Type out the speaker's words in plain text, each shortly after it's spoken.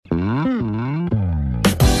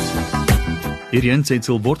Hierdie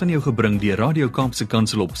aansetsel word aan jou gebring deur Radio Kaapse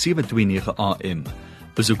Kansel op 729 AM.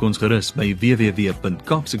 Besoek ons gerus by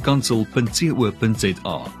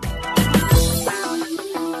www.kapsekansel.co.za.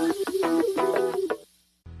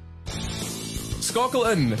 Skakel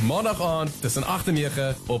in maandag aand tussen 8 en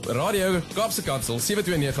 9 op Radio Kaapse Kansel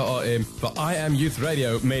 729 AM vir I Am Youth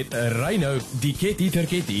Radio met Reino die Ketty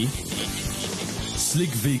Terketty,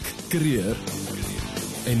 Slikwijk Creer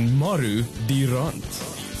en Maru die Rand.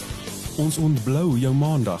 Ons ontblou jou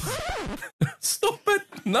maandag. Stop het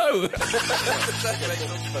nou.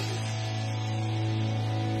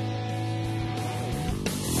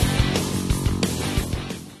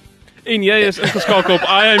 En jy is ingeskakel op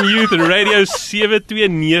I Am Youth Radio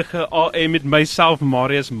 729 AM met myself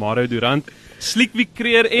Marius Maro Durant, Slikwijk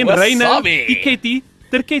Creer en Reino die Ketty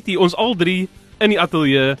Terketty. Ons al drie in die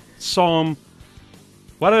ateljee saam.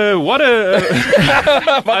 Wat 'n wonderwerk.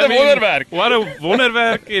 Wat 'n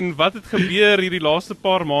wonderwerk en wat het gebeur hierdie laaste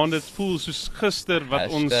paar maande. Dit voel soos gister wat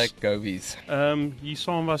ons hier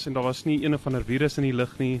saam was en daar was nie een of ander virus in die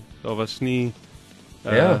lug nie. Daar was nie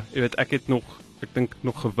jy weet ek dink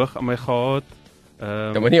nog gewig aan my gehad.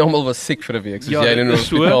 Ja, maar nie almal was siek vir 'n week soos jy in 'n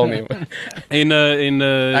hospitaal nie. En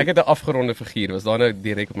ek het 'n afgeronde figuur, was daar nou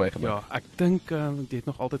direk op my gemaak. Ja, ek dink dit het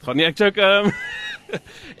nog altyd gaan. Nee, ek joke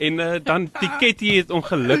en dan die Ketty het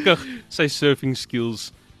ongelukkig sy surfing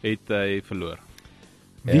skills het hy verloor.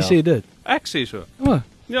 Wie sê dit? Ek sê so.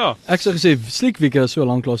 Ja. Ek sou gesê Slikwijk is so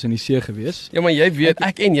lank lank in die see gewees. Ja, maar jy weet,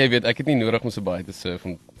 ek het nie nodig om so baie te surf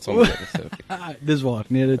om sommer te surf. Dis waar.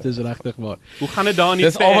 Nee, dit is regtig waar. Hoe gaan dit daar in die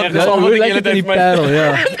Dis al wat ek in die Parel,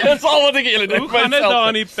 ja. Dis al wat ek julle Hoe gaan dit daar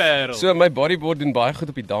in die Parel? So my bodyboard doen baie goed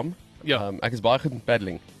op die dam. Ja. Ek is baie goed in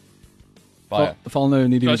paddling. Baie. Val nou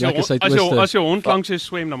nie die lekker suidooste. As jou hond langs jou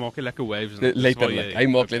swem, dan maak hy lekker waves. Letterlik. Hy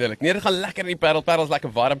maak letterlik. Nee, dit gaan lekker in die Parel. Parel is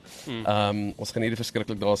lekker warm. Ons geniet dit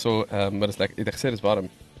verskriklik daarso, maar dit is lekker. Ek sê dit is warm.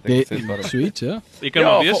 Sweet, ja. Jy kan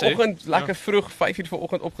maar wees, vanoggend lekker vroeg 5:00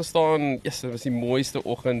 vanoggend opgestaan. Yes, dit was die mooiste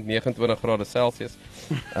oggend, 29 grade Celsius.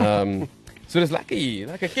 So dis lekker hier.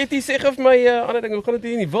 Lekker. Ketty sê vir my ander ding, hoe gaan dit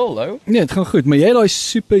hier in die wil, ou? Nee, dit gaan goed, maar jy het daai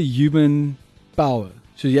superhuman power.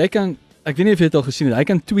 So jy kan, ek weet nie of jy dit al gesien het, hy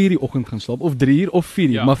kan 2:00 die oggend gaan slaap of 3:00 of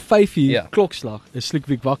 4:00, maar 5:00 klokslag is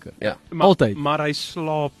Slikwijk wakker. Ja. Altyd. Maar hy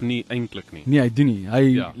slaap nie eintlik nie. Nee, hy doen nie.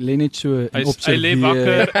 Hy lê net so en observeer. Hy lê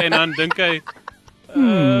wakker en dan dink hy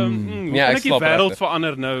ek die wêreld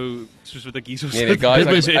verander nou soos wat ek hierso sit. Nee,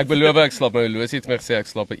 guys, ek beloof ek slaap. My horlosie het my gesê ek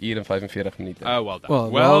slaap 1 uur en 45 minute. Oh,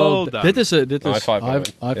 well done. Dit is high five.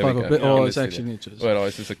 It's actually niet. Well,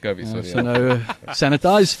 is 'n cover, sorry. So nou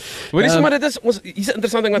sanitize. Hoorie, maar dit is ons hier's 'n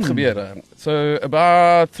interessante ding wat gebeur. So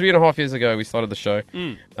about 3.5 years ago we started the show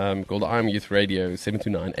called I Am Youth Radio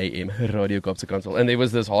 729 AM Radio Kaapse Kansel, and there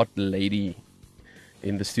was this hot lady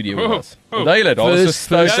in the studio with us. Daar was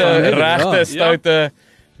so stoute,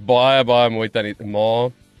 baie mooi tannie,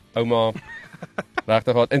 ouma,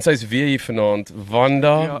 regtig hard. En sy's weer hier vanaand,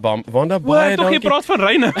 Wanda baie dankie. Jy praat van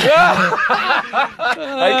Reine. Hy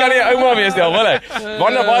kan nie ouma wees nie, wil hy?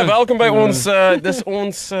 Wanda baie welkom by ons. Dis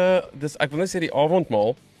ek wil net sê die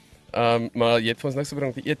avondmaal. Maar jy het vir ons niks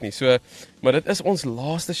gebring om te eet nie. So, maar dit is ons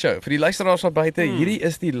laaste show. Vir die luisteraars daar buite, hierdie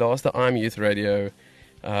is die laaste I Am Youth Radio.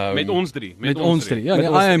 Met ons drie. Ja, I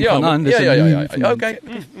am Hanan. Ja. Okay.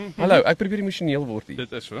 Hallo, ek probeer emosioneel word hier.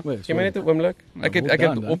 Dit is so. Gee my net 'n oomblik. Ek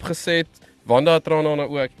het opgeset, Wanda het trane aan haar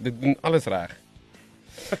oë, dit doen alles reg.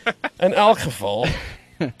 In elk geval,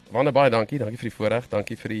 Wanda baie dankie vir die voorreg,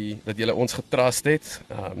 dankie vir dat julle ons getrust het.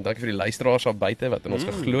 Dankie vir die luisteraars daar buite wat in ons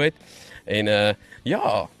geglo het. En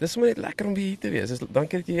dis maar net lekker om weer hier te wees.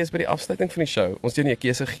 Dankie dat jy is by die afsluiting van die show. Ons het jou nie 'n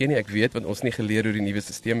keuse gegee nie, ek weet, want ons het nie geleer hoe die nuwe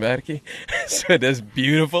stelsel werk nie. So dis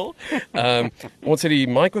beautiful. Ons het die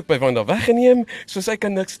mic ook by Wanda weggeneem, so sy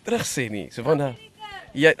kan niks terugsê nie. So Wanda,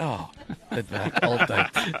 dit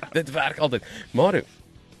werk altyd. Maru,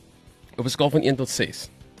 op 'n skaal van 1 tot 6.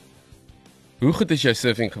 Hoe goed is jou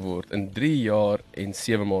surfing geword in 3 jaar en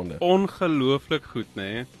 7 maande? Ongelooflik goed,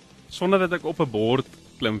 nê? Sonder dat ek op 'n bord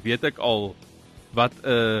klim, weet ek al wat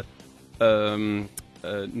 'n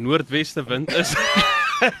noordweste wind is.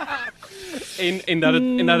 en dat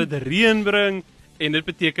dit reën bring en dit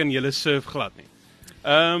beteken jy surf glad nie.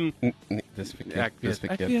 Nee, dis verkeerd. Ek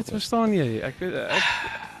weet, verstaan jy?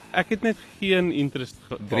 Ek het net geen interest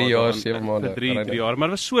gehad. 3 jaar, 7 maande. 3 jaar, maar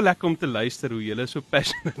dit was so lekker om te luister hoe julle so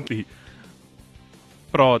passionately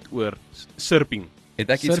praat oor surfing. Het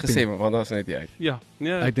ek iets gesê, maar want daar's net jy uit. Ja,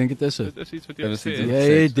 nee. Ek dink dit is dit. Dit is iets wat jy gesê het.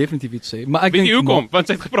 Jy het definitief iets sê, maar ek dink weet hoekom, want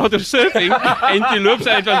sy het gepraat oor surfing en toe loop sy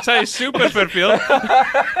uit want sy is super verveeld.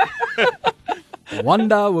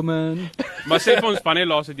 Wonder Woman. Maar sê vir ons, wanneer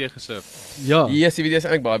laas het jy gesurf? Ja. Yes, die video is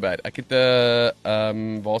eintlik baie bad. Ek het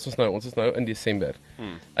waar is ons nou? Ons is nou in Desember.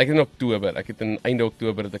 Ek het in Oktober, einde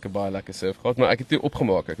Oktober het ek 'n baie lekker surf gehad, maar ek het dit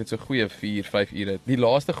opgemaak. Ek het so goeie 4-5 ure. Die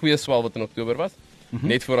laaste goeie swal wat in Oktober was,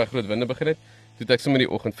 net voor daai groot winde begin het. Toe het ek sommer die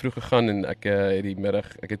oggend vroeg gegaan en ek het die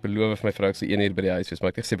middag, ek het beloof vir my vrou ek sou 1 uur by die huis wees, maar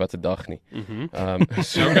ek het gesê wat 'n dag nie.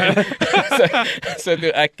 So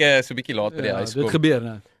toe ek so 'n bietjie laat by die huis kom. Dit gebeur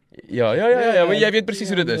nou. Ja, maar jy weet presies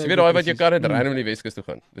hoe dit is. Jy weet daai wat jou kar het random in die Weskus toe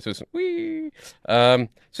gaan. Dis so wee.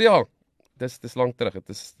 So ja, dis lank terug.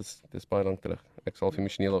 Dis baie lank terug. Ek sal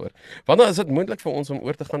emosioneel oor. Wanneer is dit moontlik vir ons om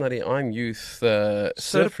oor te gaan na die I'm Youth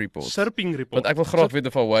surf report? Surfing report. Want ek wil graag weet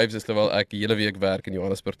of al waves is terwyl ek die hele week werk in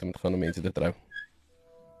Johannesburg toe moet gaan om mense te trou.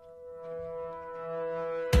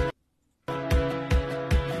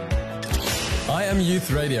 I Am Youth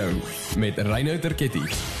Radio met Reino Terketti.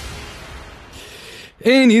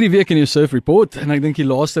 En hierdie week in jou surf report, en ek dink die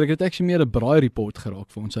laaste ek het actually meer 'n braai report geraak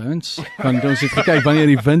vir ons ouens. Want ons het gekyk wanneer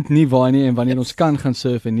die wind nie waai nie en wanneer ons kan gaan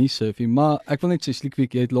surf en nie surf nie. Maar ek wil net sê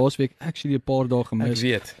Sliekweek, jy het laasweek actually 'n paar dae gemis. Ek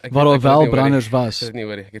weet. Waar daar wel branders was. Ek het nie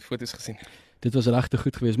hoor, ek het foto's gesien. Dit was regtig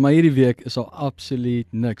goed geweest, maar hierdie week is al absoluut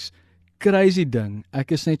niks. Crazy ding.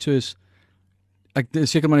 Ek is net soos ek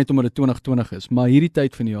seker maar net omdat dit 2020 is, maar hierdie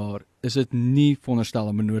tyd van die jaar is dit nie veronderstel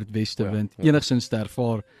om 'n noordweste wind enigsins te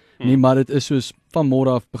ervaar nie, maar dit is soos van môre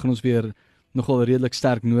af begin ons weer nogal redelik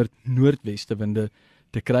sterk noordweste winde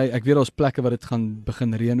te kry. Ek weet daar's plekke waar dit gaan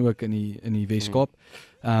begin reën ook in die Weskaap,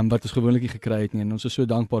 wat ons gewoonlik nie gekry het nie en ons is so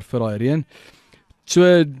dankbaar vir daai reën.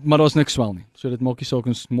 So, maar daar's niks swel nie. So dit maak nie saak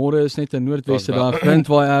ons môre is net 'n noordweste dag, wind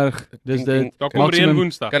waai erg. Dis dit. Daar kom reën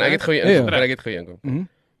Woensdag. Kan ek dit gou inkom?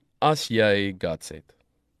 As jy guts het,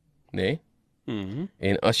 nê?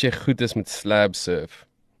 En as jy goed is met slab surf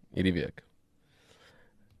hierdie week.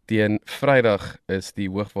 Teen Vrydag is die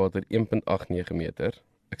hoogwater 1.89 meter.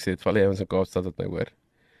 Ek sê dit vir al die ouens in Kaapstad wat my hoor.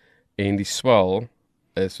 En die swal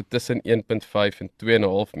is so tussen 1.5 en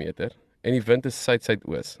 2.5 meter en die wind is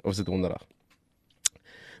suid-suidoos, of is dit donderdag.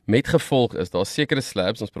 Met gevolg is daar sekere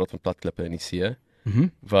slabs, ons praat van platklippe in die see,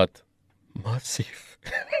 wat massief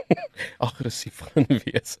aggressief gaan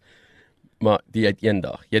wees. Maar die het een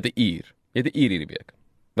dag, jy het 'n uur hierdie week,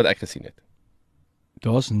 wat ek gesien het.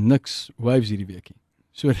 Daar's niks waves hierdie weekie.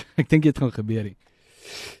 So ek dink dit gaan gebeur nie.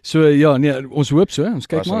 So ja, nee, ons hoop so, ons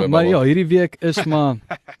kyk maar ja, hierdie week is maar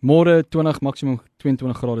môre 20 maksimum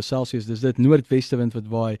 22 grade Celsius. Dis dit noordweste wind wat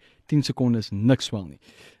waai 10 sekondes niks swel nie.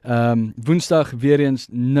 Woensdag weer eens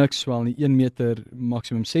niks swel nie, 1 meter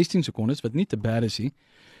maksimum 16 sekondes wat nie te bad is nie.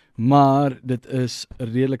 Maar dit is 'n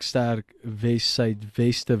redelik sterk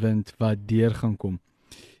wes-suidweste wind wat deur gaan kom.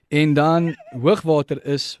 En dan hoogwater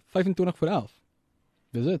is 25 voor 11.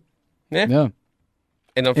 Dis dit. Nee? Ja.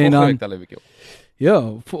 En dan volgende week tel 'n bietjie op.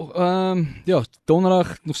 Ja,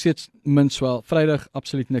 donderdag nog steeds min swel, Vrydag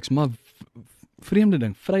absoluut niks, maar vreemde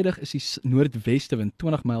ding, Vrydag is die noordweste wind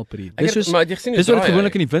 20 myl per uur. Dis maar jy gesien dis wat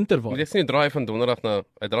gewoonlik in die winter waai. Jy sien die draai van donderdag na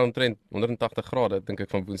omtrent 180 grade dink ek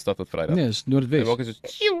van Woensdag tot Vrydag. Nee, is noordwes.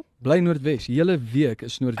 Bly noordwes. Die hele week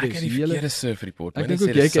is noordwes. Ek het die hele surf report, maar ek dink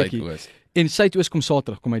ook jy kyk. En suidoos kom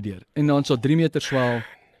Saterdag kom hy deur. En dan sal 3 meter swel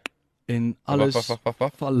en alles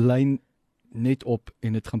val lyn net op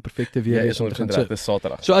en dit gaan perfekte weer wees om te gaan surf. Dis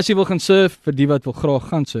Saterdag. So as jy wil gaan surf vir die wat wil graag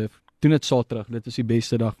gaan surf, doen dit Saterdag. Dit is die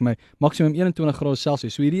beste dag vir my. Maksimum 21 grade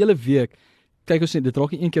Celsius. So hierdie hele week kyk ons net dit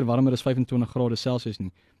raak nie een keer warmer as 25 grade Celsius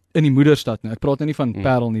nie in die moederstad nou. Ek praat nou nie van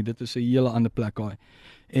Parel nie. Dit is 'n hele ander plek daai.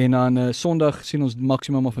 En dan Sondag sien ons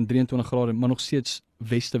maksimum van 23 grade, maar nog steeds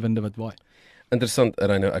westewinde wat waai. Interessant,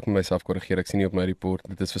 Reino, ek moet myself korrigeer. Ek sien nie op my report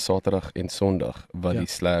dit is vir Saterdag en Sondag wat die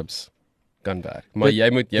slabs kan werk. Maar jy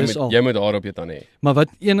moet daarop jou dan hê. Maar wat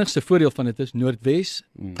enigste voordeel van dit is noordwes.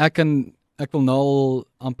 Ek wil nou al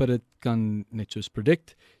amper dit kan net soos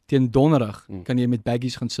predict. Teen donderdag kan jy met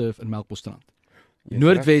baggies gaan surf in Melkbosstrand.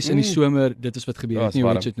 Noordwes in die somer, dit is wat gebeur. Dit nie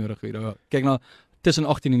hoe dit nodig hier. Kyk nou tussen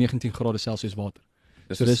 18 en 19 grade Celsius water.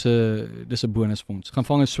 So dis 'n bonus vir ons. Gaan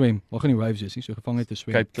vang en swem. Waar gaan die waves is nie so gevang het te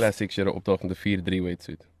swem. Cape Classics jy opdaag met 'n 4-3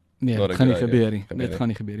 wetsuit. Nee, dit gaan nie gebeur nie. Dit gaan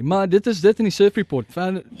nie gebeur nie. Maar dit is dit in die surf report.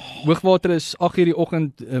 Hoogwater is 8:00 die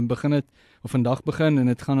oggend begin dit of vandag begin en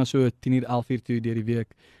dit gaan dan so 10:00 11:00 toe deur die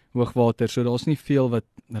week hoogwater. So daar's nie veel wat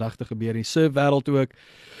regtig gebeur nie. Surf wêreld ook.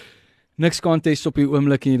 Niks contests op die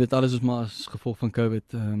oomblik nie. Dit alles is maar as gevolg van COVID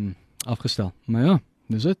afgestel. Maar ja,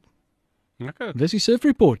 dis dit. Lekker. Dis die surf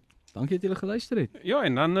report. Dankie dat julle geluister het. Ja,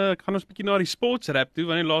 en dan gaan ons 'n bietjie na die sportsrap toe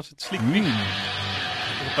wanneer laas het Sliek Week.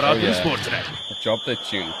 Ons praat oor sportsrap. Drop that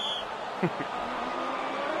tune.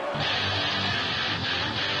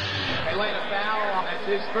 They lay a foul. That's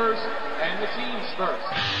his first and the team's first.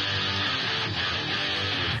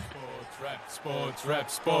 Sports rap,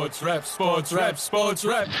 sports rap, sports rap, sports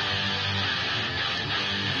rap.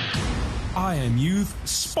 I am youth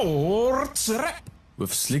sports rap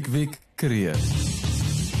with Slickwick Career.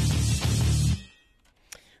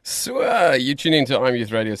 So, you tune into I'm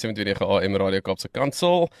Youth Radio 720 AM Radio Kaapse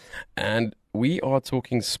Kansel, and we are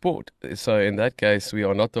talking sport. So in that case, we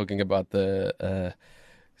are not talking about the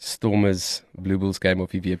Stormers Blue Bulls game of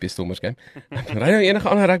die WP Stormers game. Ry nou enige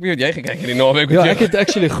ander rugby wat jy gekyk in die naweek? Ja, ek het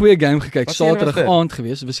actually 'n goeie game gekyk Saterdag aand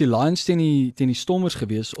gewees. Dit was die Lions teen die Stormers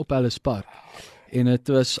gewees op Ellis Park. En dit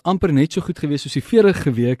was amper net so goed geweest soos die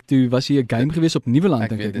vorige week. Toe was hier 'n game geweest op Nieuweland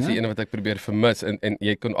dink ek, né? Dis die ene wat ek probeer vermis en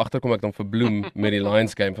jy kon agterkom ek dan verbloem met die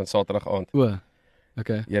Lions game van Saterdag aand. O.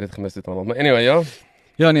 Okay. Jy het dit gemis dit almal. Maar anyway, ja.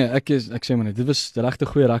 Ja nee, ek sê maar net, dit was regtig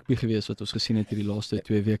goeie rugby geweest wat ons gesien het hierdie laaste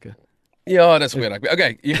 2 weke. Ja, dis goeie rugby.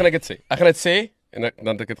 Okay, hier gaan ek dit sê. Ek gaan dit sê en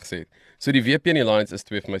dan het ek dit gesê. So die WP en die Lions is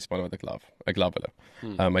 2 van my spanne wat ek love. Ek love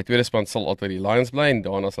hulle. My tweede span sal altyd die Lions bly en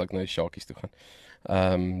daarna sal ek na die Sharkies toe gaan.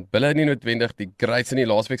 Hulle nie noodwendig die greats in die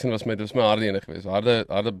laaste week was my harde ene geweest.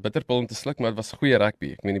 Harde bitterpil om te sluk, maar dit was goeie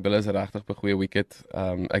rugby. Ek meen die Bulle is regtig 'n goeie wicket.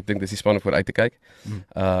 Ek dink dis die span om vooruit te kyk.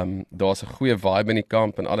 Daar's 'n goeie vibe in die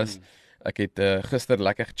kamp en alles. Ek het gister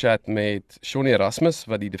lekker gechat met Shawnee Erasmus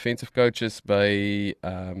wat die defensive coach is by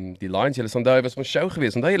die Lions. Julle onthou hy was op 'n show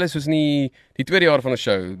geweest. Onthou julle soos in die tweede jaar van 'n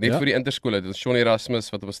show, net vir die interskole. Dit was Shawnee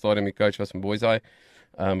Erasmus wat op 'n stadium die coach was van Boys High.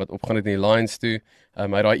 Wat opgaan het in die Lions toe.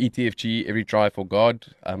 Hy daai ETFG Every Try for God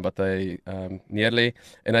wat hy neerlê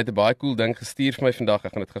en hy het 'n baie cool ding gestuur vir my vandag.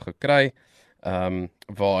 Ek gaan dit gou kry.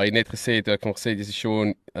 Waar hy net gesê het, ek het hom gesê dis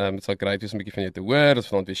Sean, dit sal great wees om 'n bietjie van jou te hoor. Ons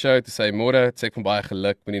vanaand weer show te sê môre, sê ek van baie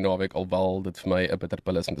geluk met die naweek alwel dit vir my 'n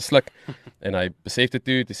bitterpil is om te sluk. En hy besef dit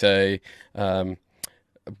toe, te sê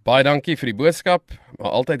baie dankie vir die boodskap,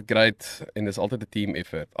 maar altyd great en dis altyd 'n team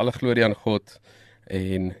effort. Alle glorie aan God.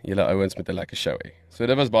 En julle ouens met 'n lekker show hê. So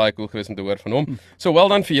dit was baie cool geweest om te hoor van hom. So well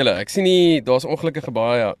done vir julle. Ek sien nie daar's ongelukkige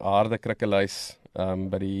baie harde krikkelys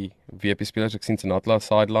by die WP spelers. Ek sien Senatla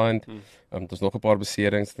sidelined. Daar's nog 'n paar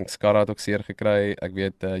beserings. Ek dink Skarra het ook seer gekry. Ek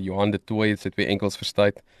weet Johan de Tooy het sy 2 enkels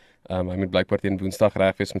verstuit. Hy moet blykbaar teen Woensdag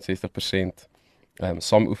reg wees met 60%.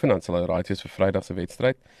 Saam oefen dan sal hy right wees vir Vrydag se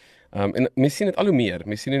wedstryd. En mens sien dit al hoe meer.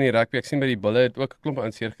 Mens sien in die rugby, ek sien by die Bulle het ook 'n klomp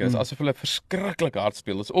aan seer gekry. Asof hulle verskriklik hard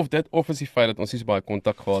speel. Of dit of is die feit dat ons nie so baie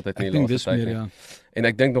kontak gehad het in die laaste tyd nie. Ja. En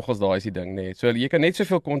ek dink nogals daai is die ding, nee. So jy kan net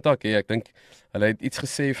soveel kontak hê. Ek dink hulle het iets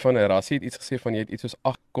gesê van Rassie het iets gesê van jy het iets soos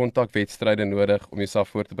 8 kontakwedstryde nodig om jouself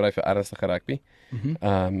voor te berei vir ernstige rugby.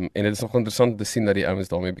 En dit is nog interessant om te sien dat die ouens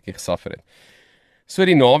daarmee 'n bietjie gesuffer het. So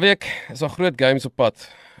die naweek is daar groot games op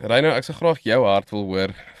pad. Reino, ek sou graag jou hart wil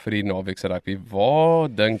hoor vir die naweek se rugby. Waar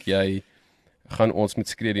dink jy gaan ons met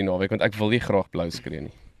skree die naweek? Want ek wil nie graag blou skree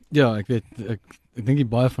nie. Ja, ek weet ek dink nie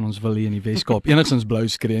baie van ons wil hier in die Weskaap enigstens blou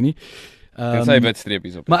skree nie. Dit sê wit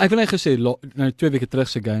streepies op. Maar ek wil net gesê nou 2 weke terug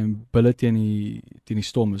se game Bulle teen die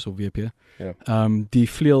Stormers op WP. Ja. Die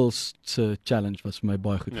Vleels se challenge was vir my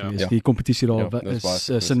baie goed geweest. Die kompetisie daar is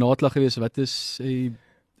Senatla geweest. Wat is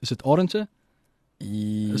dit Orange?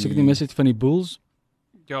 As ek nie mis het van die Bulls.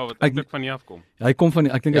 Ja, wat ek van nie afkom. Ja, hy kom van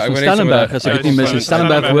ek dink dit is van Stellenberg as ek dit nie mis nie.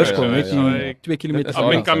 Stellenberg Hoërskool net 2 km. Up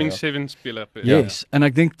and coming 7 speler. Yes, en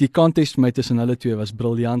ek dink die contest vir my tussen hulle twee was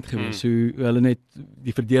briljant geweest. Hoe hulle net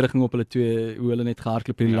die verdediging op hulle twee, hoe hulle net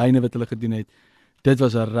gehardloop die lyne wat hulle gedoen het. Dit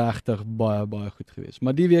was regtig baie goed geweest.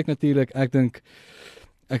 Maar die week natuurlik, ek dink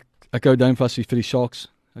ek hou duim vas vir die Sharks.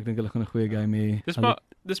 Ek dink hulle gaan 'n goeie game hê.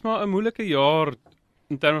 Dis maar 'n moeilike jaar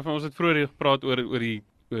in terme van ons het vroeër gepraat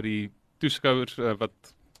oor die toeskouers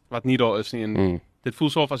wat nie daar is nie en dit voel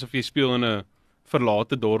so asof jy speel in 'n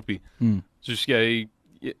verlate dorpie. Soos jy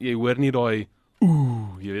hoor nie daai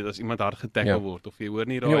jy weet as iemand hard getackle word of jy hoor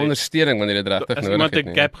nie daai ondersteuning wanneer dit regtig nodig is. As iemand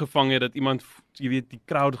 'n gap gevang het dat iemand jy weet die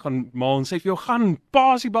crowd gaan maal en sê vir jou gaan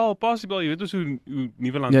pas die bal, jy weet dus hoe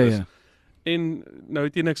Nieuweland is. En nou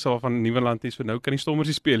het jy niks van Nieuweland nie, so nou kan die Stormers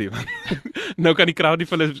nie speel nie. Nou kan die crowd nie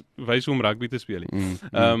vir hulle wys hoe om rugby te speel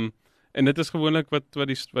nie. En dit is gewoonlik wat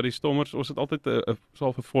die Stormers, ons het altyd 'n so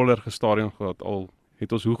 'n voller stadion gehad, al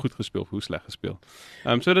het ons hoe goed gespeel, hoe sleg gespeel.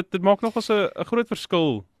 So dit maak nogals 'n groot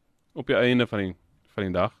verskil op die einde van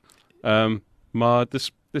die dag. Maar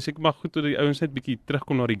dis ek maar goed dat die ouens net bietjie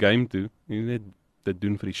terugkom na die game toe, nie net dit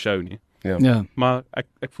doen vir die show nie. Ja. Maar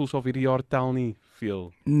ek voel so of hierdie jaar tel nie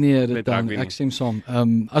veel. Nee, dit dan ek stem saam.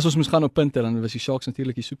 As ons moes gaan op punte dan was die Sharks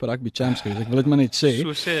natuurlik die Super Rugby champs geweest. Ek wil dit maar net sê.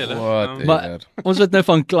 So sê hulle. Maar ons wat nou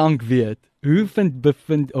van klank weet. Hoe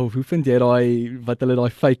vind jy daai wat hulle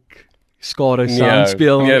daai fake skare sound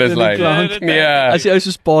speel? Nee, dis klank. Nee. As jy ou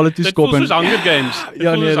so spale toe skop en Dit voel soos Hunger Games.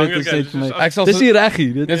 Ja, nee, dit is net vir my. Dis nie reg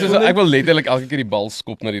hier. Ek wil letterlik elke keer die bal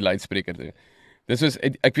skop na die luidspreker toe. Dis soos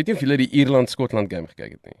ek weet nie of julle die Ierland-Skotland game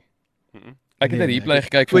gekyk het nie. Ek het 'n replay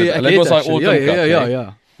gekyk van dit. Hulle was daai autumn cup.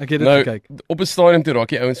 Ja. Ek het dit nou, gekyk. Op 'n stadium toe raak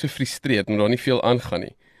die ouens gefrustreerd omdat daar nie veel aangaan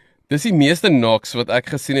nie. Dis die meeste knocks wat ek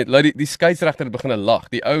gesien het. Laat die skeieregter het begin lag.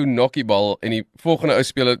 Die ou knockiebal en die volgende ou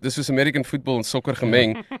speler, dis soos American football en sokker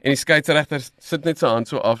gemeng en die skeieregter sit net sy hand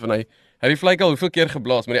so af en hy die vlek al hoeveel keer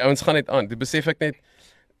geblaas, maar die ouens gaan net aan. Dit besef ek net.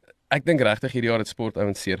 Ek dink regtig hierdie jaar het sport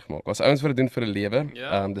ouens seer gemaak. As ouens wat dit doen vir 'n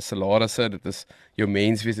lewe, dis salarisse, dit is jou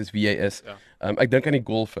menswees, dis wie jy is. Ek dink aan die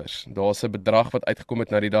golfers. Daar's 'n bedrag wat uitgekom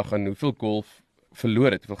het na die dag aan hoeveel golf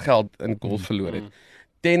verloor het, hoeveel geld in golf verloor het.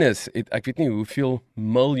 Tennis het ek weet nie hoeveel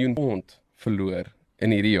miljoen pond verloor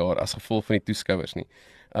in hierdie jaar as gevolg van die toeskouers nie.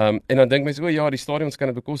 En dan dink mense, ja, die stadions kan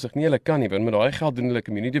dit bekostig. Nee, hulle kan nie, want met daai geld doen hulle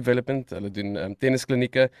community development, hulle doen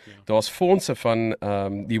tennisklinieke. Daar's fondse van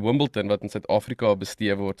die Wimbledon wat in Suid-Afrika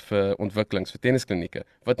bestee word vir ontwikkelings vir tennisklinieke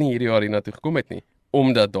wat nie hierdie jaar hiernatoe gekom het nie,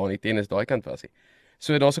 omdat daar nie tennis daai kant was nie.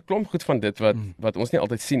 So daar's 'n klomp goed van dit wat ons nie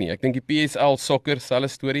altyd sien nie. Ek dink die PSL sokker selfe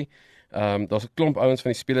storie. Daar's 'n klomp ouens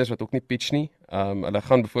van die spelers wat ook nie pitch nie. Hulle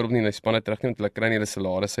gaan byvoorbeeld nie na die spanne terug nie want hulle kry nie hulle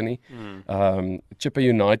salarisse nie. Chippa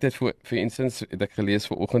United vir instance het ek gelees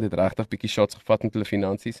vanoggend het regtig bietjie shots gevat met hulle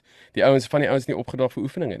finansies. Die ouens nie opgedaag vir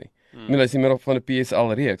oefeninge nie. Hulle is nie meer op van 'n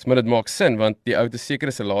PSL reeks, maar dit maak sin want die ou het 'n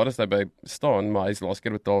sekere salaris daarby staan, maar hy's laas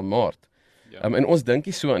keer betaal in Maart. En ons dink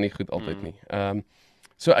nie so aan die goed altyd nie.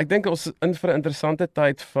 So ek dink ons is in vir 'n interessante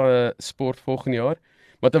tyd vir sport volgende jaar.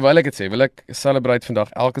 Maar terwyl ek dit sê, wil ek celebrate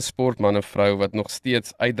vandag elke sportman en vrou wat nog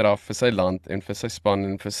steeds uitdraf vir sy land en vir sy span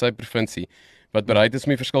en vir sy provinsie, wat bereid is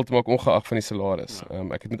om die verskil te maak ongeag van die salaris.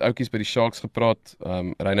 Ek het met ouetjies by die Sharks gepraat,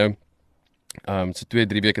 Reino, so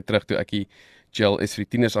 2-3 weke terug toe ek die gel is vir die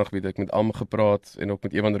tieners aangebied, ek met Am gepraat en ook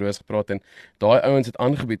met Evan Roos gepraat en daai ouens het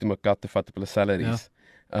aangebied om 'n kat te vat op hulle salaries.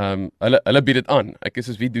 Hulle bied dit aan. Ek is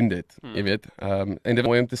soos wie doen dit, jy weet. En dit is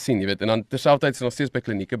mooi om te sien, jy weet. En dan terselfdertyd is nog steeds by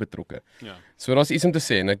klinieke betrokke. So daar's iets om te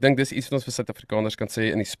sê en ek dink dis iets wat ons vir Suid-Afrikaners kan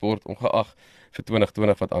sê in die sport ongeag vir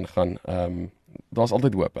 2020 wat aangaan. Daar's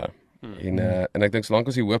altyd hoop, hè. En ek dink solank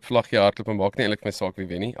ons die hoopvlaggie hardloop en maak nie eintlik my saak wie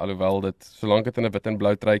wen nie, alhoewel dit solank dit in 'n wit en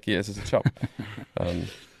blou truitjie is dit chap.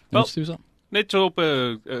 Wel, net so op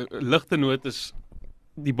 'n ligte noot is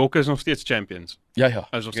die Bokke is nog steeds champions. Ja.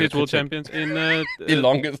 Is nog steeds world champions en die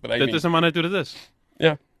longest reigning. Dit is 'n man net hoe dit is.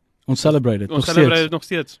 Ja. Ons celebrate dit. Ons celebrate dit nog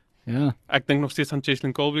steeds. Ja. Ek dink nog steeds aan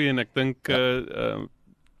Cheslin Colby en ek dink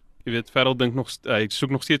jy weet Farrell dink nog hy soek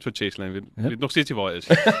nog steeds vir Cheslin. Weet nog steeds nie waar hy is.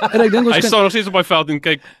 En ek dink ons hy staan nog steeds op die veld en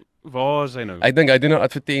kyk waar is hy nou? Ek dink hy doen nou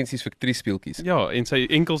advertensies vir triespeeltjies. Ja, en sy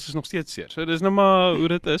enkels is nog steeds seer. So dis nou maar hoe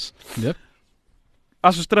dit is. Yep.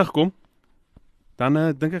 As ons terugkom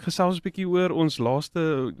dan dink ek gesels 'n bietjie oor ons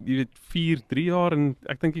laaste, jy weet 4-3 jaar en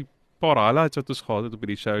ek dink die paar highlights wat ons gehad het op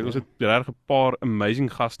hierdie show. Ons het regtig 'n paar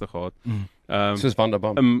amazing gaste gehad. Soos Van der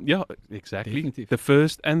Bam. Ja, exactly. Definitief. The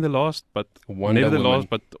first and the last, but Wonder never the Woman. last,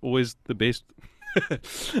 but always the best.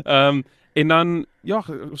 En dan ja,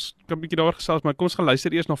 ons kan 'n bietjie daar gesels, maar kom ons gaan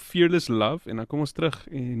luister eers na Fearless Love en dan kom ons terug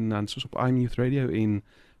en dan soos op IM Youth Radio en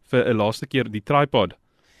vir 'n laaste keer die tripod.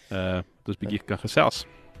 Dis bietjie kan gesels.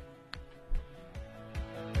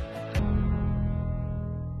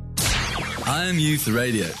 IM Youth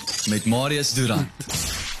Radio met Marius Durant.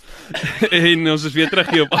 En ons is weer terug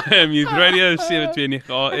hier op IM Youth Radio 729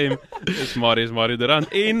 AM. Dis Mario Durant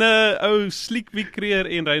en ou Sliek Creer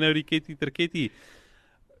en Reino die Ketty Terketty.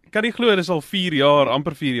 Kan nie glo dis al 4 jaar,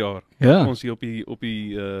 amper 4 jaar. Ja. Ons hier op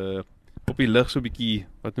die lig so 'n bietjie,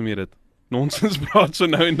 wat noem jy dit? Nonsens praat so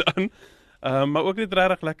nou en dan. Maar ook net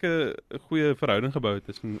regtig lekker goeie verhouding gebou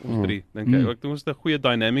tussen ons drie, dink ek. Ek dink ons het 'n goeie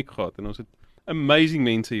dynamic gehad en ons het amazing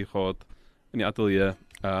mense hier gehad in die ateljee.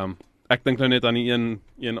 Ek dink nou net aan die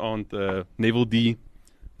een aand Neville D.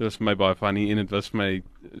 Dit was vir my baie funny en dit was vir my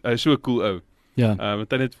hy is so 'n cool ou. Ja.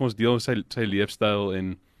 Want hy het vir ons deel sy leefstyl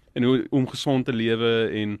en hoe om gesond te lewe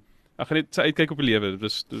en ek gaan net sy uitkyk op die lewe. Dit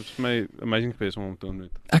was vir my amazing geweest om hom te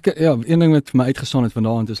ontmoet. Een ding wat vir my uitgestaan het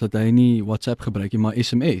vanaand is dat hy nie WhatsApp gebruik nie, maar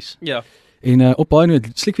SMS. Ja. En op baie noot,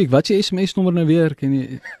 Sliekwiek, wat is jy SMS nommer nou weer? Ken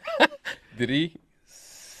jy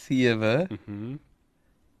 37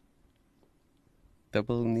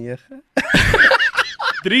 99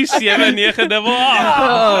 3798.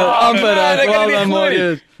 Amper, wel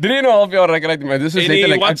mooi. 3,5 jaar ek ry met my. Dis is En die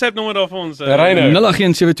letterlik WhatsApp nommer daar vir ons. Reino.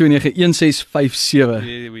 0817291657.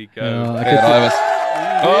 Here we go. Ja, Okay, daai was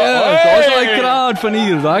daar's al 'n crowd van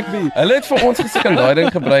hier rugby. Hulle het vir ons gesê kan daai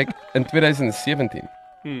ding gebruik in 2017.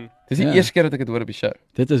 Dis die Ja. eerste keer dat ek dit hoor op die show.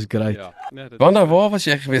 Dit is great. Ja. Nee, dit Wanda, waar was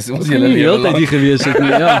jy gewees? Ons Jy hele die lewe hele tyd lank. hier gewees het nie.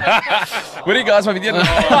 Ja. Hoorie guys, maar weet jy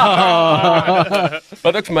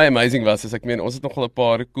wat ook vir my amazing was, is ek meen ons het nogal 'n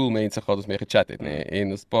paar cool mense gehad ons mee gechat het, nê.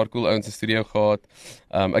 En ons 'n paar cool ouens in die studio gehad.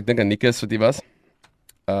 Ek dink aan Nikus wat hy was.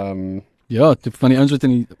 Ja, van die ouens wat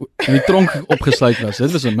in die tronk opgesluit was.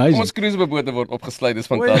 Dit was amazing. Ons cruisebote word opgesluit, dis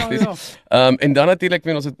fantasties. En dan natuurlik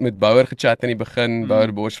ons het met Bouwer gechat in die begin,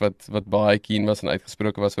 Bouwer Bosch wat baie keen was en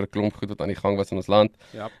uitgesproke was vir 'n klomp goed wat aan die gang was in ons land.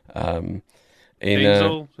 Ja. En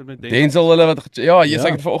Denzel hulle wat ek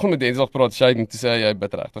het vanoggend met Denzel gepraat, sy het gesê jy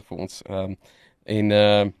bid regtig vir ons.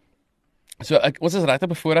 So ons is regtig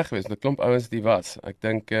bevoorreg geweest met 'n klomp ouens wat hier was. Ek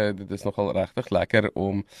dink dit is nogal regtig lekker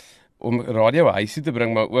om radio huisie te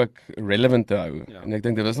bring, maar ook relevant te hou. Ja. En ek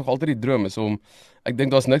dink dit was nog altyd die droom is om ek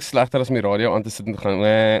dink daar's niks slegter as om die radio aan te sit en te gaan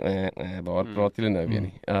waar praat julle nou weer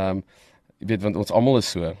nie. Jy weet want ons almal is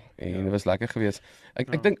so en dit was lekker geweest.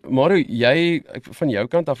 Ek dink Mario, jy van jou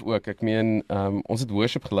kant af ook. Ek meen ons het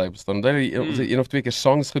worship gelei op staan. Ons het 1 of 2 keer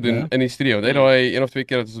songs gedoen in die studio. Daai 1 of 2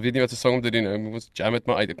 keer dat ons weet nie wat se song om te doen. Ons jam het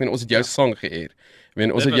maar uit. Ek meen ons het jou song geëer. Ek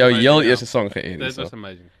meen ons het jou heel eerste song geëer. Dit was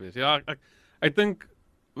amazing geweest. Ja, ek dink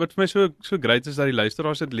wat vir my so great is dat die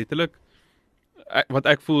luisteraars het letterlik wat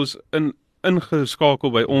ek voel is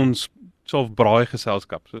ingeskakel by ons self braai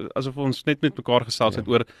geselskap. So, asof ons net met mekaar gesels het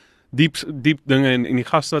oor diep dinge en die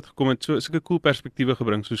gaste wat gekom het, sulke cool perspektiewe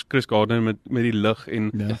gebring soos Chris Gardner met die lig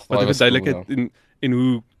en wat hy verduidelik het en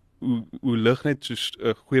hoe lig net soos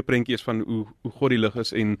 'n goeie prentjie is van hoe God die lig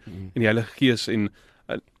is en die Heilige Gees en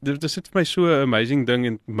dit is vir my so 'n amazing ding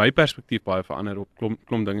en my perspektief baie verander op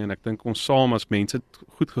klomp dinge en ek dink ons saam as mense het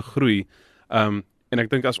goed gegroei. En ek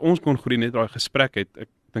dink as ons kon groei net daai gesprek het, ek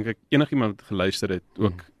dink enigiemand wat geluister het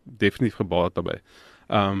ook definitief gebaat daarbey.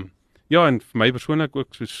 Ja, en vir my persoonlik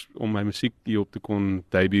ook soos om my musiek hier op te kon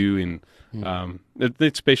debut en dit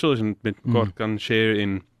net special is en met mekaar kan share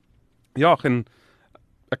en daar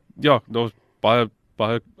was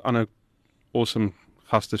baie ander awesome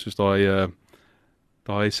gaste soos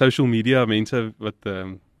daai social media mense wat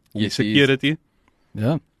security.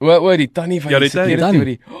 Ja. O, die tannie van die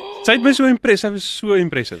security. Sy het my so impress, sy was so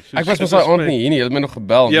impressive. Ek was mos daai aand nie hier nie, hulle het my nog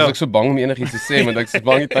gebel. Ja. Ek so bang om enigiets te sê, want ek is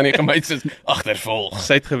bang die tannie gaan my agtervolg.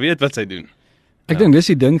 Sy het geweet wat sy doen. Ek dink dis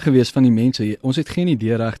die ding gewees van die mense. Ons het geen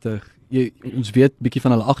idee regtig. Ons weet bietjie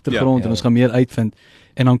van hulle agtergrond en ons gaan meer uitvind.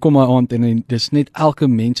 En dan kom hy aand en dis net elke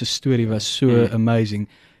mens se storie was so amazing.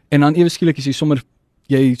 En dan ewe skielik is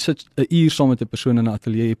jy sit 'n uur saam met 'n persoon in 'n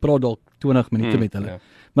ateljee, jy praat dalk 20 minute met hulle.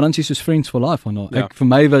 Maar dan is jy soos friends for life van haar. Vir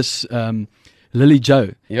my was Lily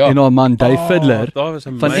Joe en haar man Dave Fiddler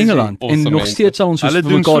van Engeland en nog steeds sal ons hulle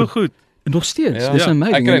doen so goed. Nog steeds, dis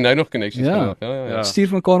amazing. Ek kry nou nog connections van hulle. Stuur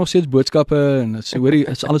vir mekaar nog steeds boodskappe en sê hoorie,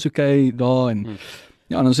 is alles okay daar en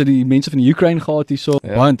en dan sit die mense van die Ukraine gehad hierso.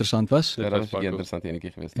 Baie interessant was. Ja, dit was 'n interessante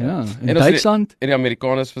enetjie geweest. Ja, in Duitsland en die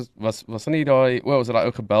Amerikaners was nie daai ons het daai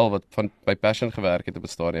ou gebel wat by Passion gewerk het op 'n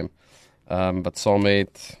stadium. Wat saam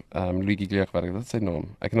met Louis Giglio gewerk het, wat is sy naam?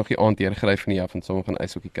 Ek het nog die aand deurgryf van die af en sommer gaan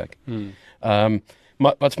ijshokkie kyk.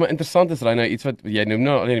 Maar wat vir my interessant is, nou iets wat jy noem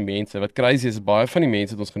nou al die mense, wat crazy is, baie van die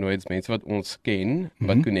mense wat ons genooi het, is mense wat ons ken,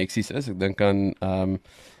 wat koneksies is. Ek dink aan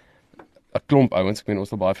 'n klomp ouens, ek meen ons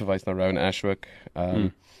het baie verwys na Rowan Ashwick.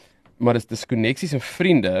 Maar dis koneksies en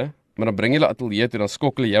vriende, maar dan bring jy hulle ateljee toe, dan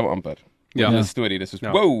skok hulle jou amper. Ja. 'n storie, dis soos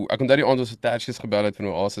wow, ek onthou die aand ons Tertius gebel het van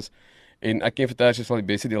Oasis. En ek ken vir Tertius al die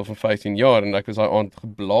beste deel van 15 jaar en ek was daai aand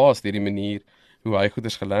geblaas deur die manier hoe hy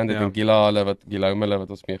goeders geland het en Gilomele wat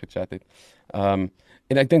ons mee gechat het.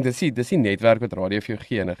 En ek dink dis die netwerk wat radio vir jou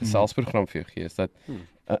gee en 'n geselsprogram vir jou gee, is dat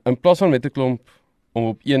in plaas van met 'n klomp om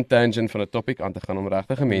op een tangent van 'n topic aan te gaan om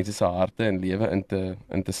regtig mense se harte en lewe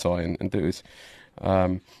in te saai en in te oes.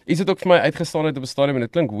 Iets wat ook vir my uitgestaan het op 'n stadium en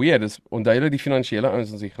dit klink weird, dis onthou jy die finansiële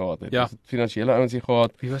ouens ons hier gehad het. Ja. Finansiële ouens hier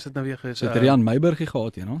gehad. Wie was dit nou weer gewees? Het Rian Meiburg hier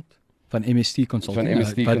gehad van MST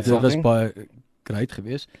Consulting. Dit was baie great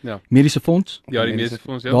geweest. Ja. Mediese fonds. Ja, die mediese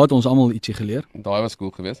fonds, Daar het ons almal ietsie geleer. Daai was cool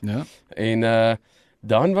geweest. Ja. En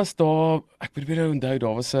dan was daar, ek probeer nou onthou,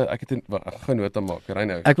 daar was 'n ek het 'n genota maak, ry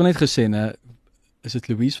nou. Ek wil net gesê, is dit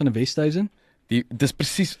Louise van die Westhuizen? Dis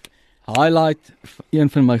presies highlight, een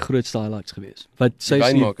van my grootste highlights geweest. Wat sy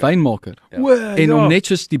is die wynmaker. Ja. En om net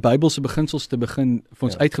soos die Bybelse beginsels te begin vir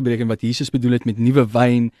ons uitgebreek en wat Jesus bedoel het met nuwe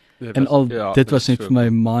wyn en al dit was net vir my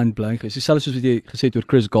mind blowing geweest. Dieselfde soos wat jy gesê het oor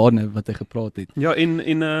Chris Gardner wat hy gepraat het. Ja,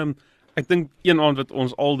 en ek dink een aand wat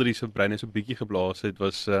ons al drie se breine so bietjie geblaas het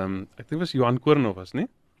was ek dink was Johan Koornhof was nie?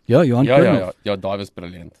 Ja, Johan Koornhof. Ja, daai was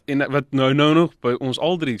briljant. En wat nou nog by ons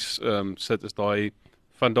al drie sit is daai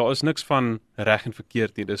van daar is niks van reg en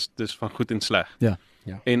verkeerd nie, dis van goed en sleg. Ja.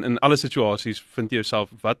 En in alle situasies vind jy jouself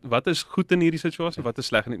wat is goed in hierdie situasie, wat is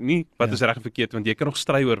sleg en nie wat is reg en verkeerd, want jy kan nog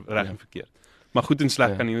stry oor reg en verkeerd. Maar goed en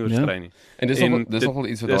sleg kan nie oorstry nie. En dis nogal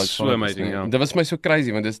iets wat daai so amazing, ja. Dit was my so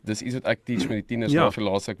crazy want dis iets wat ek teach met die tieners nou vir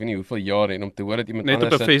laaste ek weet nie hoeveel jare en om te hoor dat iemand net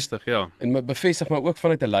anders op bevestig, en bevestig maar ook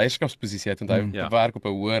vanuit 'n leierskapsposisie uit want hy werk op 'n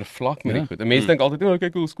hoër vlak met die goed. En mense dink altyd,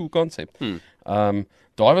 kyk hoe cool konsep.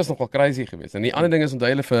 Daai was nogal crazy geweest. En die ander ding is onthou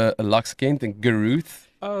hulle vir 'n Lux Kent en Garuth.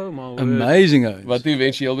 Oh my amazing ouens. Wat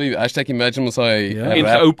eventually #imagine ons hy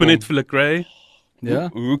open it vir Lecrae. Ja.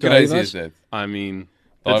 Hoe crazy is dit? I mean,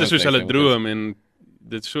 dit is soos hulle droom en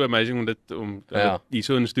dit is so amazing om hier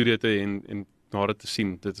so in die studio te en na dit te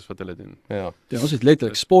sien. Dit is wat hulle doen. Ja. Ons het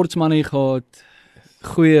letterlik sportsmanne gehad,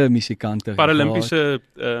 goeie musikante. Paralympiese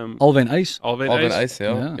Alwyn Eys. Alwyn Eys,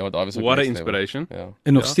 ja. Ja, daai was ook what a inspiration. Ja.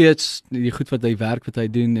 En nog steeds die goed wat hy werk wat hy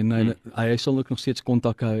doen en hy sal ook nog steeds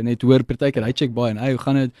kontak hou. Net hoor partykeer hy check baie en hoe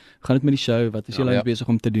gaan dit met die show? Wat is julle besig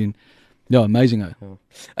om te doen? Ja, amazing ou. Ja.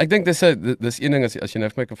 Ek dink dis een ding as jy nou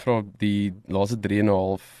vir my kan vra die laaste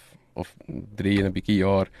 3.5 of 3 en 'n bietjie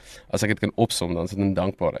jaar as ek dit kan opsom dan is dit 'n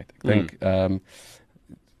dankbaarheid. Ek dink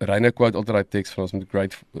Reine quote altyd teks van ons met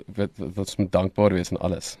wat ons moet dankbaar wees en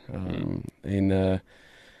alles.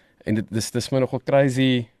 En dit dis my nogal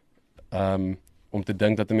crazy om te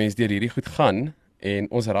dink dat 'n mens deur hierdie goed gaan en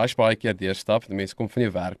ons rush baie keer deurstap, die mense kom van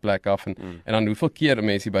jou werkplek af en dan hoeveel keer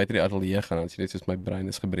mense hier buite die ateljee gaan, dan sê net soos my brein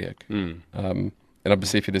is gebreek. En dan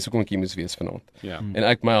besef jy dis hoekom ek hier moes wees vanaand.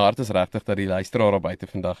 En my hart is regtig dat die luisteraar daar buite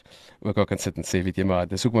vandag ook al kan sit en sê weet jy maar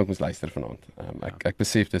dis hoekom ek moes luister vanaand. Ek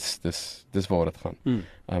besef dis waar dit gaan.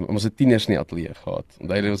 Ons het tieners in die ateljee gehad.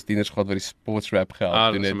 Onthou ons tieners gehad wat die sportsrap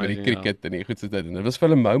gehad doen met die cricket en die goed so dit. En dit was vir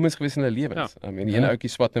hulle moments gewees in hulle lewens. En die ene ouetjie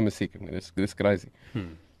swat nou musiek. Dis crazy.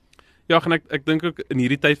 Ja, en ek dink ook in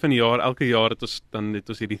hierdie tyd van die jaar, elke jaar het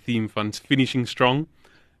ons hierdie theme van finishing strong.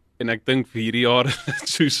 En ek dink vir hierdie jaar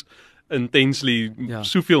soos intensely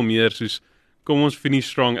soveel meer soos kom ons finish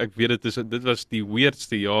strong. Ek weet dit was die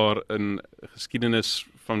weirdste jaar in geskiedenis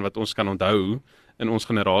van wat ons kan onthou in ons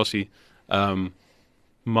generasie.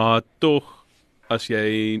 Maar tog as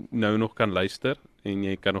jy nou nog kan luister en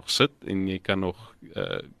jy kan nog sit en jy kan nog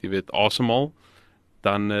jy weet asemhaal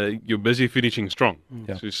dan you're busy finishing strong.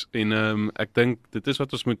 Soos en ek dink dit is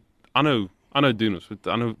wat ons moet aanhou doen. Ons moet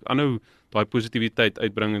aanhou daai positiwiteit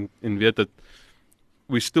uitbring en weet dat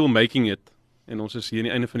we're still making it en ons is hier aan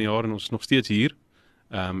die einde van die jaar en ons is nog steeds hier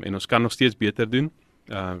en ons kan nog steeds beter doen.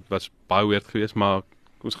 Was baie weird geweest, maar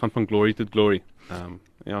ons gaan van glory to glory.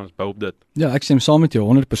 Ons bou op dit. Ja, ek stem saam met jou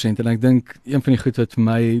 100% en ek dink een van die goed wat vir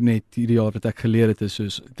my net hierdie jaar wat ek geleer het is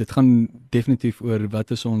soos dit gaan definitief oor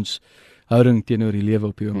wat is ons houding teenoor die lewe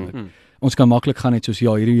op die oomblik. Ons kan maklik gaan net soos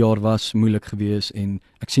hierdie jaar was moeilik geweest en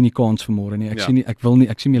ek sien nie kans vir môre nie. Ek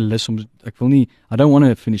sien meer lus om ek wil nie I don't want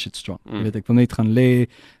to finish it strong. Jy weet ek wil net gaan lê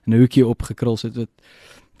en 'n hoekie opgekrul sit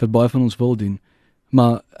wat baie van ons wil doen.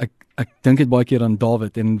 Maar ek dink dit baie keer aan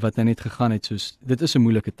David en wat hy net gegaan het soos dit is 'n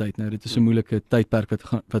moeilike tyd nou. Dit is 'n moeilike tydperk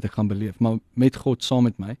wat ek gaan beleef, maar met God saam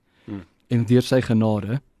met my en deur sy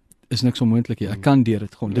genade is niks onmoontlik nie. Ek kan deur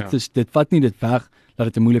dit gaan. Dit vat nie dit weg dat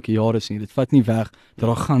dit 'n moeilike jaar is nie. Dit vat nie weg dat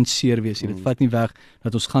daar gaan seer wees nie. Dit vat nie weg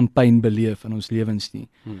dat ons gaan pyn beleef in ons lewens nie.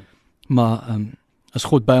 Maar as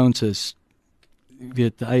God by ons is,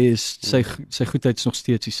 weet hy is sy goedheid is nog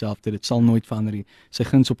steeds dieselfde. Dit sal nooit verander nie. Sy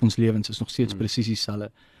guns op ons lewens is nog steeds presies dieselfde.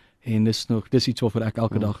 En dis iets waarvoor ek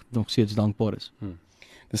elke dag nog steeds dankbaar is.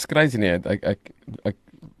 Dis crazy nie. Ek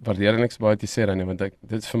waardeer niks baie te sê dan, want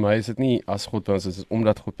dit vir my is dit nie as God by ons is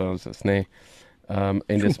omdat God by ons is, nee.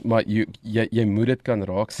 En dis maar jy moet dit kan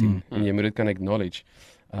raak sien en jy moet dit kan acknowledge.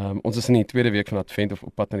 Ons is in die tweede week van Advent of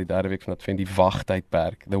op pad na die derde week van Advent, die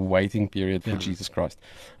wagtydperk, the waiting period for Jesus Christ.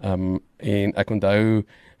 En ek onthou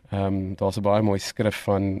daar's 'n baie mooi skrif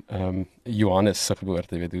van Johannes se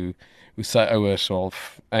geboorte, jy weet hoe sy ouers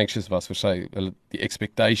half anxious was vir die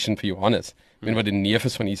expectation vir Johannes. Ek weet wat die neef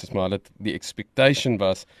is van Jesus, maar die expectation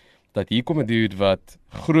was dat hier kom 'n dude wat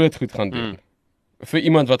groot goed gaan doen. Vir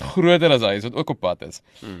iemand wat groter as hy is, wat ook op pad is.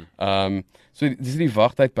 So dis die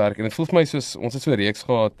wagtydperk en dit voel vir my soos ons het so 'n reeks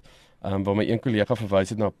gehad waar my een kollega verwys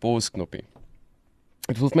het na 'n pause knoppie.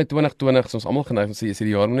 Dit voel vir my 2020 is ons almal geneig om sê jy sê die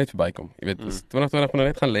jaar moet net verbykom. Jy weet, 2020 moet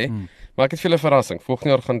net gaan lê. Maar ek het vir julle 'n verrassing. Volgende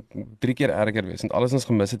jaar gaan 3 keer erger wees want alles ons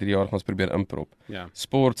gemis het hierdie jaar gaan ons probeer inprop.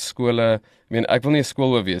 Sport, skole. Ek wil nie 'n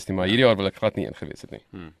skoolhoof wees nie, maar hierdie jaar wil ek glad nie een gewees het nie.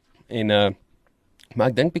 En maar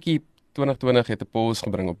ek dink bietjie 2020 het 'n pause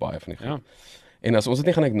gebring op baie van die goed. En as ons dit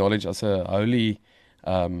nie gaan acknowledge as 'n holy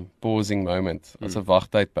pausing moment, as 'n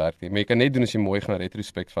wagtydperk nie. Maar jy kan net doen as jy mooi gaan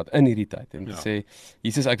retrospect vat in hierdie tyd en sê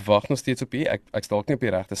Jesus, ek wag nog steeds op U. Ek dalk nie op die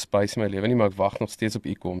regte space in my lewe nie, maar ek wag nog steeds op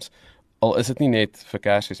U koms. al is dit nie net vir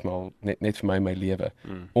Kersfees, maar net vir my lewe,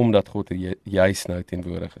 omdat God juis nou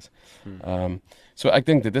teenwoordig is. So ek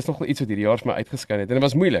dink dit is nog wel iets wat hierdie jaar vir my uitgeskyn het, en dit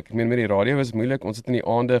was moeilik. Ek meen met die radio was moeilik, ons het in die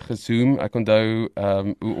aande gezoom, ek onthou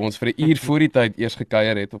hoe ons vir 'n uur voor die tyd eers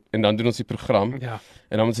gekuier het, en dan doen ons die program, en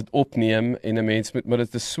dan ons dit opneem, en 'n mens moet, maar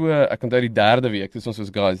dit is so, ek onthou die 3de week, dis ons soos,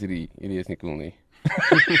 guys, hierdie is nie cool nie.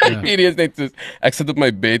 Hierdie is net soos, ek sit op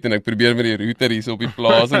my bed, en ek probeer met die router hier so op die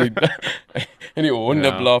plaas, en die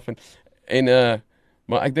honde blaf,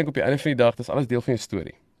 maar ek dink op die einde van die dag, dis alles deel van jou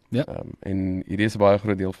storie. En hierdie is 'n baie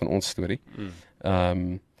groot deel van ons storie.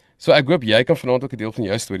 So ek hoop jy kan vanaand ook 'n deel van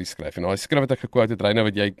jou storie skryf. En daai skrif wat ek gequote het, Reina,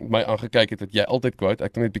 wat jy my aangekyk het, wat jy altyd quote,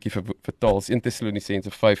 ek het net 'n bietjie vertaal, 1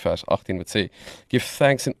 Tessalonisense 5 vers 18 wat sê, give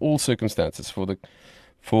thanks in all circumstances for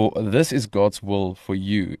this is God's will for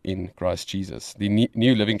you in Christ Jesus. Die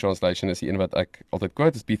New Living Translation is die een wat ek altyd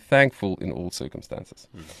quote, is be thankful in all circumstances.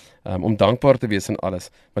 Om dankbaar te wees in alles,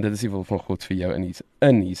 want dit is die wil van God vir jou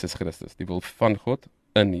in Jesus Christus. Die wil van God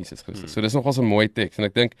in Jesus Christus. So dis nogals 'n mooi teks, en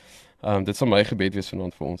ek dink, dit sal my gebed wees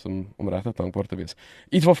vanaand vir ons, om regtig dankbaar te wees.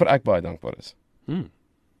 Iets waarvoor ek baie dankbaar is. Nee,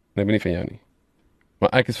 ben nie van jou nie. Maar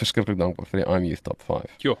ek is verskriklik dankbaar vir die I'm Youth Top 5.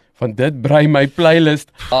 Want dit brei my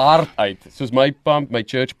playlist hard uit. Soos my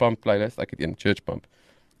Church Pump playlist, ek het een Church Pump.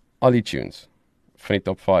 Al die tunes van die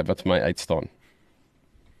Top 5 wat vir my uitstaan.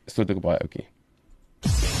 Is tot ek baie oukie.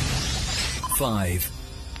 5,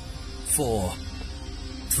 4,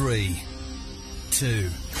 3, 2,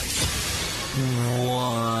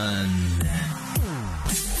 1.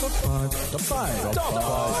 Top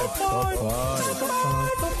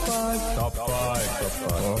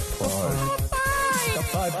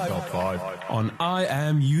 5 on I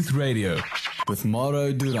Am Youth Radio with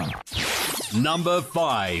Mauro Duran. Number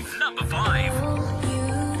 5.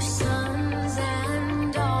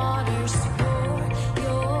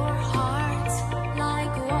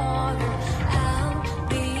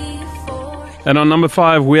 And on number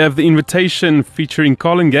 5, we have The Invitation featuring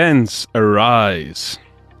Colin Gans, Arise.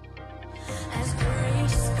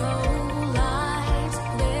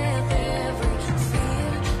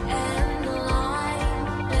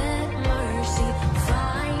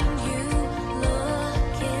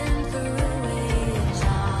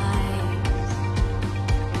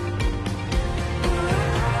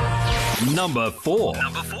 Number 4.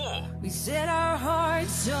 We set our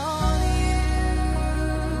hearts on you.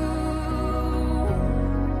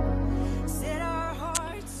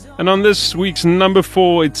 And on this week's number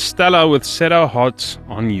 4, it's Stella with Set Our Hearts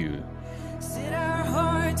on You. Set our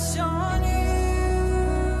hearts on you.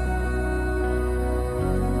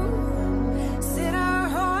 Set our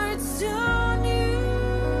hearts on you.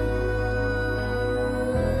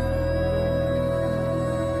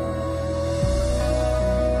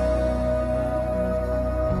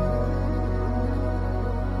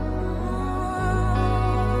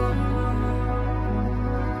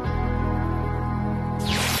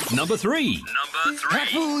 Number 3. Ek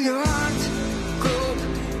voel jou hart klop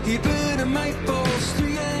hier binne my pols toe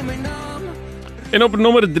jy my naam. En op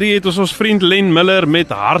nommer 3 het ons vriend Len Miller met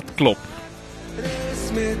Hartklop.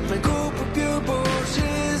 Res met my kop op jou bors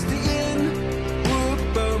is die een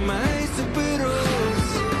hoop op my huis te beroos.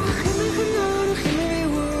 Gee my genade, gee my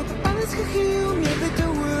hoop, alles gegee om jy te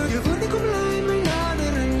hoor. Jou woord kom lei my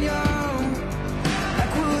nader in jou.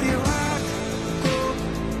 Ek hoor jou hart klop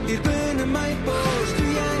hier binne my pols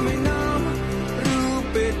toe jy my naam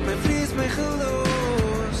roep het my vrees my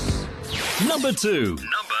gelos. Number 2.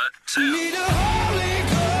 Need a Holy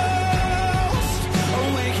Ghost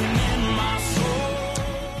awakening in my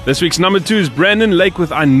soul. This week's number 2 is Brandon Lake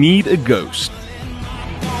with I Need a Ghost.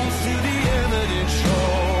 Bones to the evidence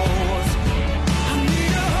shows. I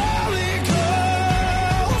need a Holy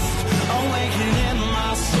Ghost awakening in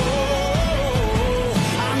my soul.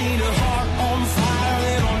 I need a heart on fire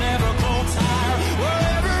that'll never grow tired.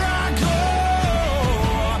 Wherever I go,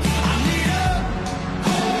 I need a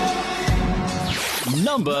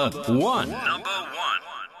Number 1.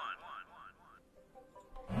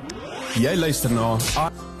 Jy luister na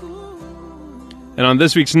And on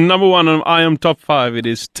this week's number 1 on I Am Top 5, it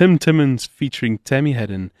is Tim Timmons featuring Tammy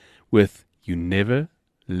Haddon with You Never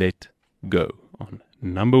Let Go. On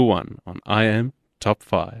number 1 on I Am Top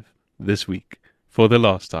 5 this week. For the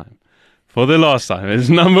last time. It's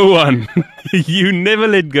number 1. You Never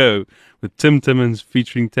Let Go with Tim Timmons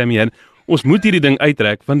featuring Tammy Haddon. Ons moet hierdie ding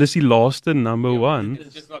uittrek, want dis die laaste number 1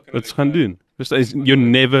 wat ons gaan doen. You're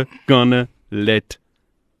never gonna let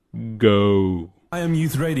go. I Am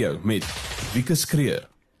Youth Radio met Wieke Kreer.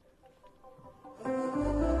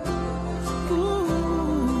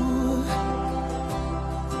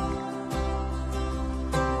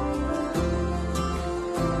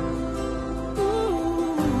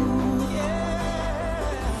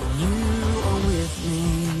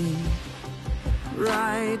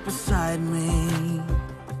 beside me,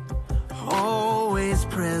 always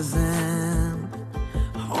present,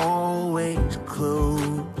 always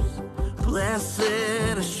close.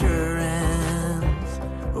 Blessed assurance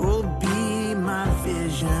will be my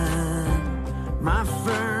vision, my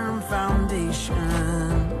firm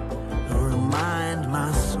foundation, remind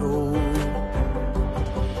my soul.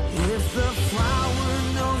 If the flower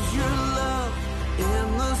knows your love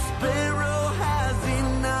and the sparrow has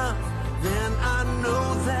enough, then I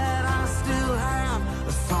know that I still have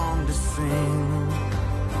a song to sing.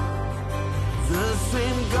 The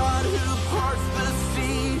same God who parts the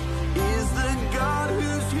sea is the God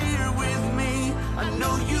who's here with me. I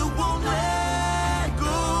know you won't let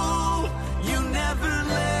go. You never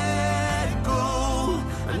let go.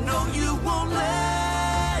 I know you won't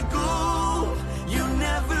let go. You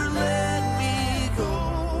never let me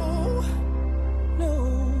go. No.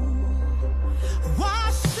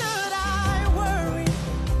 Why should I worry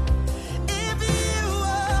if you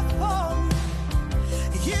are for me?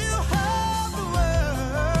 You hold the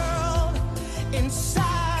world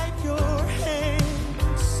inside your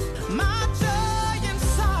hands. My joy and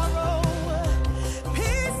sorrow,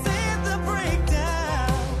 peace in the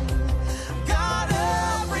breakdown. God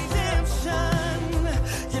of redemption,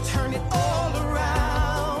 you turn it all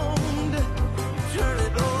around. Turn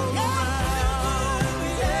it all around.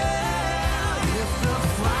 Yeah. If the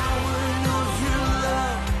flower knows your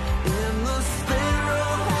love and the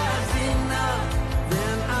sparrow has enough,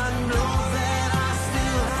 then I know that I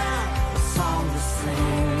still have a song to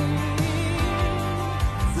sing.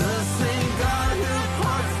 The same God who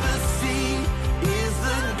parts the sea is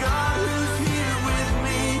the God who's here with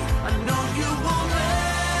me. I know you won't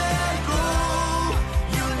let go.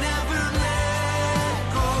 You never let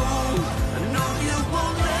go. I know you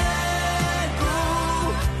won't let go.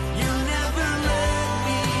 You never let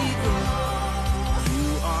me go. You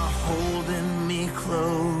are holding me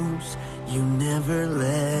close. You never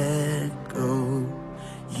let go.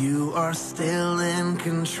 You are still in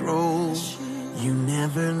control. You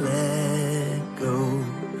never let go.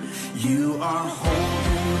 You are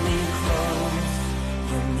holding me close.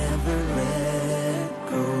 You never let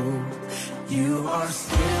go. You are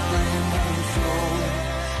still in control.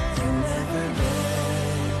 You never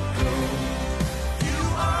let go. You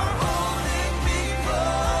are holding me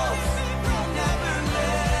close. You never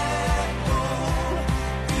let go.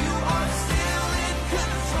 You are still in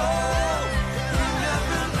control. You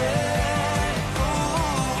never let go.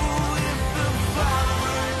 If the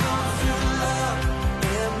flower knows your love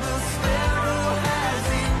and the sparrow has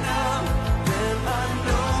enough, then I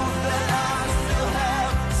know that I still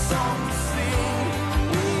have a song to sing.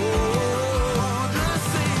 Oh, the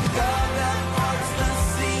same God that parts the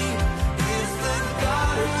sea is the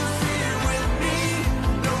God who's here with me.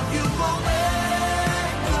 No, you won't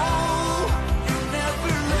let go. You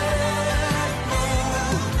never let go.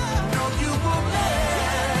 No, you won't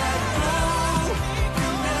let go. You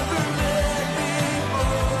never let me go.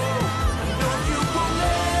 No, you won't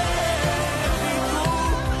let me go.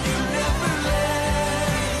 You never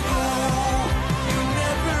let go. You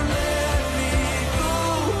never let me go.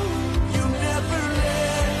 You never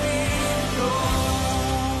let me go.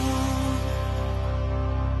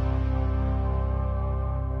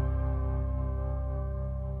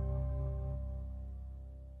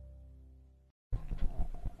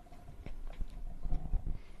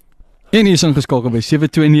 En hier is ingeskakel by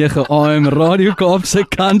 729 AM Radio Kaapse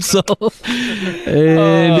Kansel.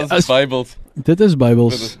 En Dis Bybels. dit is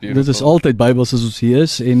Bybels. Dit is beautiful. Dit is altyd Bybels as ons hier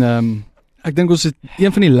is en ek dink ons het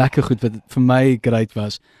een van die lekker goed wat vir my great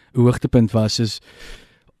was, 'n hoogtepunt was is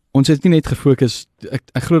ons het nie net gefokus ek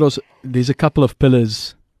glo there's a couple of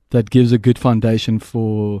pillars that gives a good foundation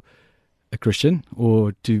for a Christian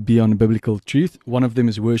or to be on a biblical truth. One of them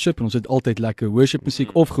is worship en ons het altyd lekker worship musiek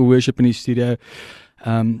of geworship in die studio.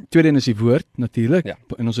 Tweede een is die woord natuurlik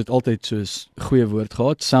en ons het altyd soos goeie woord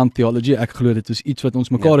gehad. Sound theology, ek glo dit is iets wat ons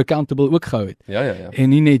mekaar accountable ook gehou het. Ja. En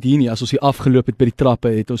nie net hier nie, as ons hier afgeloop het by die trappe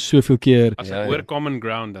het ons soveel keer As ek hoor common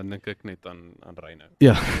ground, dan dink ek net aan Reine.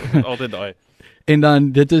 Ja. Altyd daai. En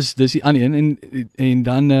dan dis die ander een en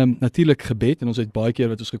dan natuurlik gebed en ons het baie keer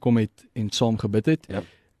wat ons gekom het en saam gebid het. Ja.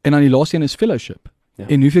 En dan die laaste een is fellowship. Ja.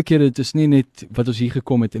 En hoeveel keer het is nie net wat ons hier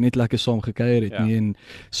gekom het en net lekker saam gekuier het nie en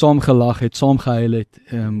saam gelag het, saam gehuil het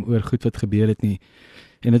oor goed wat gebeur het nie.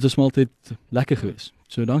 En dit is maar altyd lekker geweest.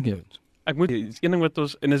 So dankie ouens. Ek moet een ding wat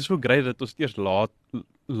ons en dit is so great dat ons eers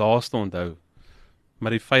laaste onthou.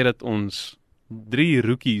 Maar die feit dat ons 3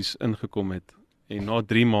 rookies ingekom het en na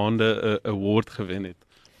 3 maande 'n award gewen het.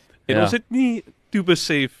 En ons het nie toe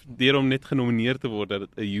besef deur om net genomineer te word dat dit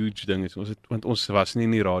 'n huge ding is. Want ons was nie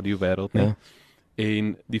in die radio wêreld nie. Ja.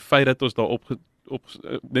 En die feit dat ons daar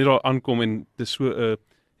net daar aankom en dit is so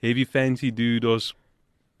heavy fancy dude, daar's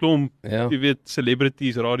klomp, jy weet,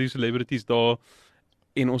 celebrities, radio celebrities daar,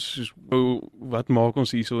 en ons soos, wat maak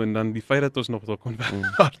ons hier so, en dan die feit dat ons nog daar kon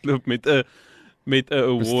hardloop met 'n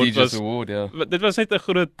award was, dit was net 'n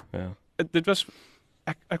groot, dit was,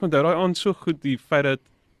 ek onthou daai aand so goed, die feit dat,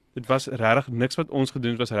 dit was regtig, niks wat ons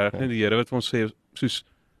gedoen het, was regtig net die Here wat vir ons sê, soos,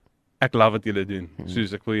 ek love wat julle doen,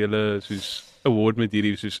 soos, ek wil julle, soos, award met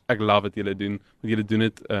hierdie, soos, ek love wat julle doen, want julle doen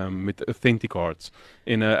dit met authentic hearts,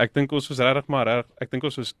 en ek dink ons was regtig, ek dink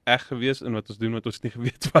ons was reg gewees in wat ons doen, wat ons nie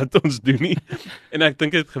geweet wat ons doen nie, en ek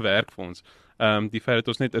dink dit het gewerk vir ons, die feit dat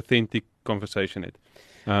ons net authentic conversation het,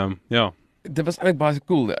 ja. Dit was eintlik baie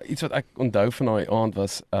cool, iets wat ek onthou van daai aand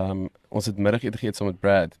was, ons het middagete geëet saam met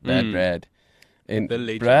Brad, Brad, en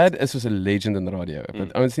Brad is soos 'n legend in radio.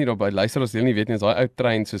 Ouens nie daarby luister ons nie weet nie, is daai ou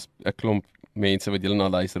trein soos 'n klomp mense wat julle na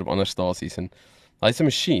luister op ander stasies en hy's 'n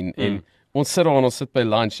masjien en ons sit daar en ons sit by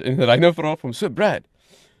lunch en hy nou vra vir hom, so Brad,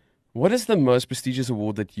 what is the most prestigious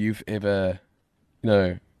award that you've ever,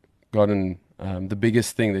 gotten, the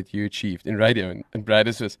biggest thing that you achieved in radio? And Brad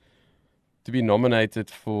is just to be nominated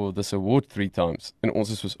for this award 3 times. En ons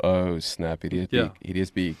is soos, oh snap, hierdie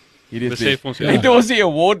is big. En toe ons die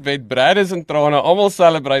award wen, Brad is in trane, almal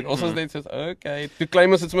celebrate, ons was net soos, okay, toe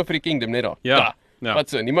claim ons het sommer vir die kingdom, net daar. Ja. Wat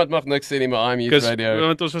so, niemand mag niks sê nie, maar I'm Youth Radio.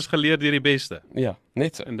 Want ons was geleer deur die beste. Ja,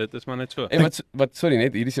 net so. En dit is maar net so. En sorry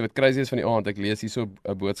net, hierdie sê wat crazy is van die aand, ek lees hier so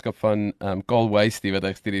 'n boodskap van Carl Wasty, wat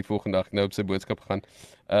hy gestuur die volgende dag nou op sy boodskap gegaan.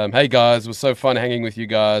 Hey guys, it was so fun hanging with you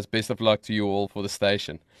guys, best of luck to you all for the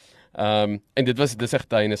station. En dis echt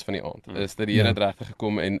getuienis van die aand, is dat die Here het regtig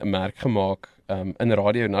gekom en 'n merk gemaak in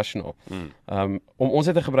Radio Nasionaal, om ons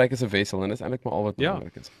dit te gebruik as 'n wessel, en dis eintlik maar al wat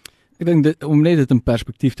belangrik is. Ek dink om net dit in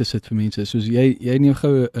perspektief te sit vir mense, soos jy neem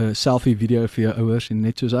gou 'n selfie video vir jou ouers en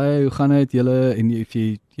net soos, hey, hoe gaan dit julle, en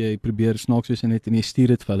jy probeer snaaks wees net en jy stuur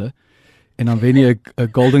dit vir hulle, en dan wen jy 'n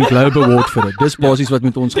Golden Globe Award vir dit. Dis basies wat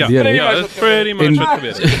met ons gebeur het. Ja, dis pretty much wat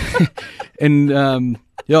gebeur het. En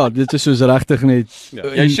ja, dit is soos regtig net.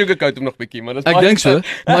 Jy sugarcoat hom nog bietjie, maar dis baie. Ek dink so,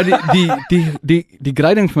 maar die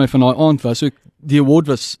grading vir my van daai aand was ook, die award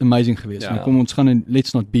was amazing geweest. En kom ons gaan en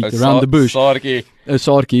let's not beat around the bush.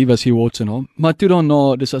 Saartjie was die award se naam. Maar toe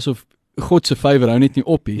daarna, dis asof God se favour hou net nie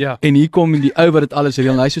op nie. En hier kom die ou wat dit alles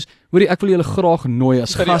reël. Hy sê, hoorie, ek wil julle graag nooi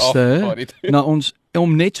as gaste na ons,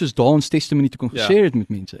 om net soos daar ons testimony te kon share het met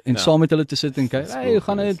mense en saam met hulle te sit en kyk, hey, hoe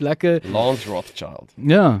gaan dit lekker? Lance Rothschild.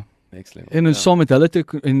 Ja. En saam met hulle toe,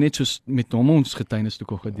 en net soos met hom ons getuienis toe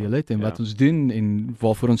kon gedeel het en wat ons doen en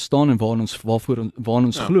waarvoor ons staan en waar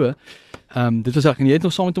ons glo. Dit was jy het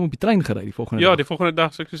nog saam met hom op die trein gery die volgende dag. Ja, die volgende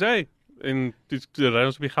dag sê ek soos, hey, en toe ry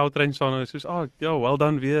ons op die goudtrein staan en soos, well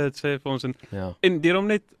done weer, het sê vir ons en deur om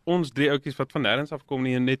net ons 3 ouetjies wat van nêrens af kom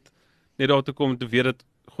nie en net daar te kom te weet dat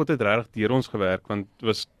God het regtig deur ons gewerk, want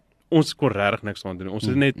ons kon regtig niks aan doen. Ons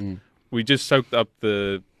het net we just soaked up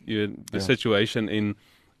the situation en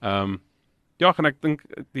en ek dink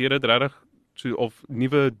die Here het regtig so of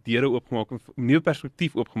nuwe deure oopgemaak, 'n nuwe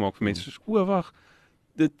perspektief oopgemaak vir mense soos, wag,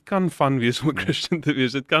 dit kan fun wees om 'n Christen te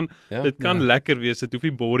wees. Dit kan lekker wees. Dit hoef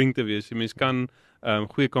nie boring te wees. Mens kan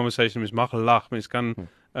goeie conversation, mens mag lag, mens kan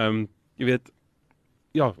jy weet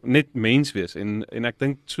net mens wees en ek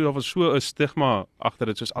dink daar was so 'n stigma agter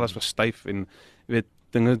dit, soos alles was styf en jy weet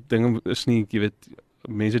dinge is nie, jy weet,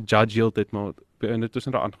 mense judge heeltyd, maar en dit is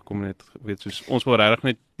net daar aangekom net, weet, soos ons wil regtig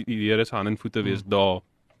net die Here se hand en voete wees daar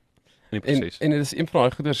in die proses. En dit is een van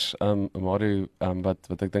daai goeders, Mario,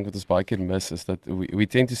 wat ek dink wat ons baie keer mis, is dat we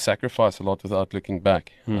tend to sacrifice a lot without looking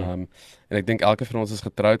back. En ek dink elke van ons is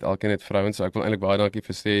getroud, elkeen het vrouens, so ek wil eintlik baie dankie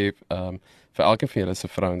vir sê, vir elkeen van julle se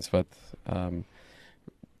vrouens wat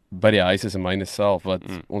by die huis is en myne self wat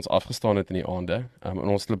ons afgestaan het in die aande. En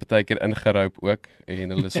ons het hulle baie keer ingeroep ook en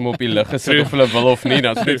hulle is op die lug gesit of hulle wil of nie.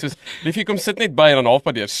 Dan sê soos, liefie, kom sit net by en dan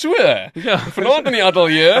halfpad deur. So, vanaand in die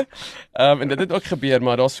ateljee. En dit het ook gebeur,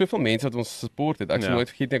 maar daar's soveel mense wat ons support het. Ek sal nooit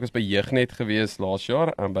vergeet nie, ek was by Jeugnet gewees laas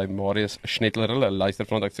jaar by Marius Schnettler, hulle luister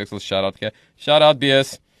vanaand, ek sê shout-out gee. Shout-out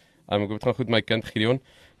Bees. Ek het gaan goed my kind Gideon.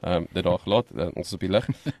 Dit daar gelaat, ons is op die lig.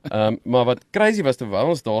 Maar wat crazy was, terwyl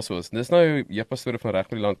ons daar so is, dis nou jeugpastore van reg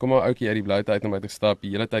oor die land, kom maar ouetjie uit die blou tyd na my te stap, die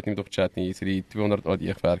hele tyd nie met op chat nie, hier is die 200 oud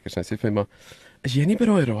jeugwerkers, en hy sê vir my, maar, is jy nie by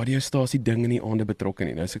daai radiostasie ding in die aande betrokke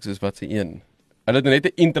nie? Nou sê ek soos, wat se een? Hulle het net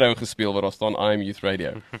 'n intro gespeel, waar daar staan, I am Youth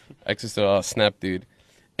Radio. Ek sê so, snap dude.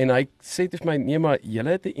 En hy sê vir my, nee maar, julle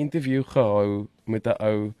het 'n interview gehou met 'n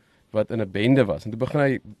ou, wat in 'n bende was, en toe begin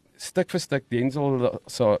hy, stuk vir stuk Denzel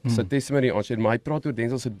se testimony aansê, maar hy praat oor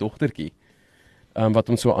Denzel se dogtertjie wat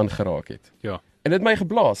hom so aangeraak het. Ja. En dit het my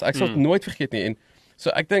geblaas. Ek sal dit nooit vergeet nie. En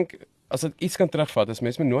so ek dink as ek iets kan terugvat, is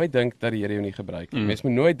mens moet nooit dink dat die Here jou nie gebruik nie. Mens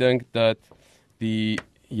moet nooit dink dat die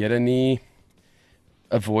Here nie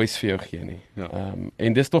 'n voice vir jou gee nie. Ja.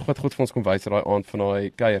 En dis tog wat God vir ons kom wys daai aand van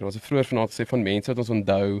daai kuier. Ons het vroeër vanaand gesê van mense wat ons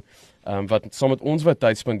onthou, wat saam met ons wat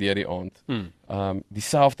tyd spandeer die aand.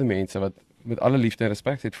 Dieselfde mense wat met alle liefde en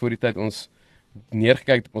respek het voor die tyd ons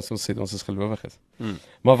neergekyk op ons sê ons is gelowiges.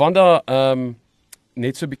 Maar Wanda,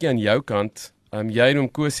 net so 'n bietjie aan jou kant, jy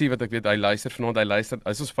en Kosie wat ek weet hy luister vanaand,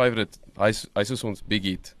 hy's ons favourite, hy's soos ons big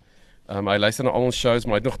hit. Hy luister na al ons shows,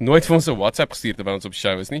 maar hy het nog nooit vir ons 'n WhatsApp gestuur terwyl ons op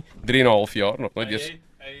show is nie. 3,5 jaar nog nooit eers.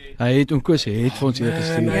 Hy het Kosie het vir ons hier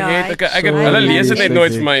gestuur. Hulle lees dit net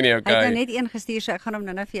nooit vir my nie, okay. Hy het net een gestuur, so ek gaan hom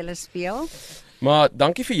nou vir julle speel. Maar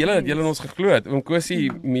dankie vir julle dat julle ons geglo het.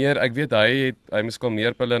 Kosie meer, ek weet hy moes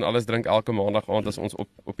kalmeerpille en alles drink elke maandag aand as ons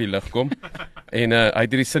op die lig kom. En hy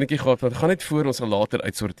het hierdie sinnetjie gehad wat gaan net voor ons sal later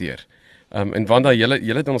uitsorteer. En Wanda,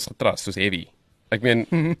 julle het ons getrust soos heavy. Ek meen,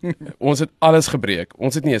 ons het alles gebreek.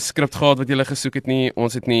 Ons het nie 'n skrip gehad wat julle gesoek het nie.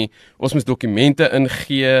 Ons moes dokumente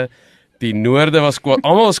ingee. Die noorde was kwaad.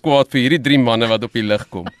 Almal was kwaad vir hierdie 3 manne wat op die lig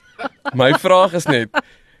kom. My vraag is net,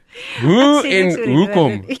 hoe en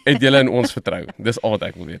hoekom het julle in ons vertrou? Dis al wat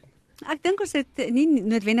ek wil weet. Ek dink ons het nie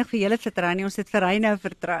noodwendig vir julle vertrou nie, ons het vir Reino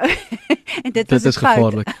vertrou. En dit is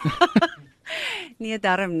gevaarlik. Nee,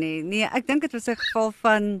 daarom nie. Nee, ek dink dit was 'n geval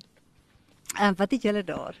van wat het julle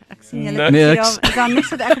daar? Ek sien julle is daar niks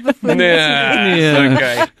wat ek op 'n foon Nee,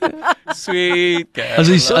 okay. Sweet.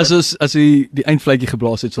 As hy die eindvletjie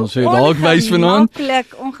geblaas het, ons sou dalk wys vanaand.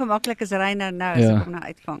 Ongemaklik is Reino nou as ek hom nou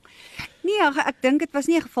uitvang. Nee, ek dink dit was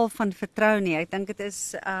nie 'n geval van vertrou nie. Ek dink dit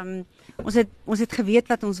is ons het geweet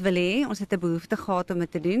wat ons wil hê. Ons het 'n behoefte gehad om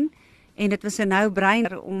dit te doen. En dit was 'n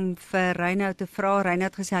no-brainer om vir Reino te vra. Reino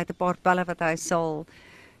het gesê hy het 'n paar pelle wat hy sal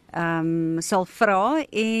vra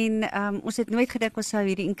en ons het nooit gedink ons sou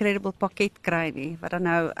hierdie incredible pakket kry nie, wat dan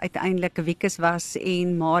nou uiteindelik Wikus was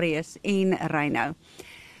en Marius en Reino.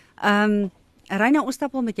 Reino, ons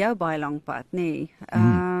stap al met jou baie lank pad, nê.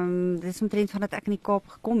 Dis omtrent vandat ek in die Kaap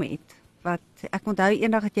gekom het. Wat ek onthou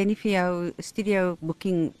eendag het jy nie vir jou studio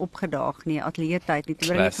booking opgedaag nie, ateljee tyd nie, toe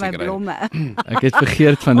bring jy vir my blomme. Ek het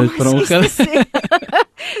vergeet van dit vir ongeluk.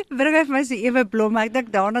 Bring hy vir my so ewe blomme. Ek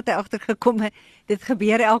dink daarna het hy agtergekom dit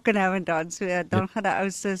gebeur elke nou en dan. So dan gaan 'n ou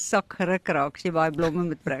se sak geruk raak as jy baie blomme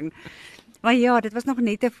moet bring. Maar ja, dit was nog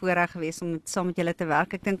net 'n voorreg geweest om saam met julle te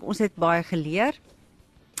werk. Ek dink ons het baie geleer.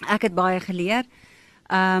 Ek het baie geleer.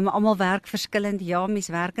 Almal werk verskillend. Ja, mens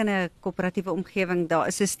werk in 'n koöperatiewe omgewing. Daar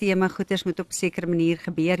is sisteme, goeders moet op 'n sekere manier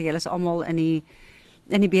gebeur. Julle is almal in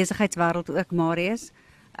die besigheidswêreld ook, Marius.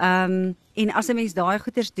 En as 'n mens daai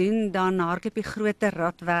goeders doen, dan hardloop die groter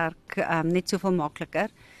radwerk net soveel makliker.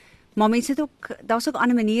 Maar mense het ook daar's ook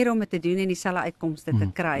ander maniere om dit te doen en dieselfde uitkomste te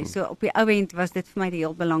kry. So op die ou end was dit vir my die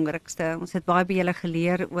heel belangrikste. Ons het baie by julle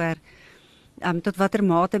geleer oor tot watter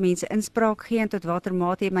mate mense inspraak gee en tot watter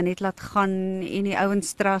mate jy maar net laat gaan en die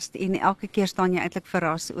ouens trust en elke keer staan jy eintlik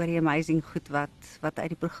verras oor die amazing goed wat uit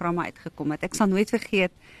die programme uitgekom het. Ek sal nooit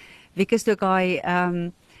vergeet Wikus toe hy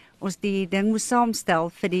ons die ding moes saamstel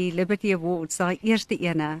vir die Liberty Awards, daai eerste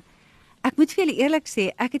ene. Ek moet vir julle eerlik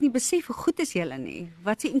sê, ek het nie besef hoe goed is julle nie.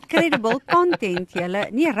 Wat 'n incredible content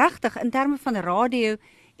julle. Nee, regtig in terme van radio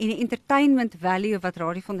en die entertainment value wat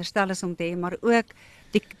radio veronderstel is om te hê, maar ook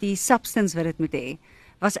die substance wat dit moet hê.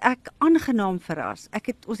 Was ek aangenaam verras.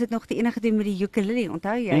 Ons het nog die enige gedoen met die ukulele,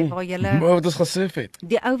 onthou jy, waar julle wat ons gesurf het.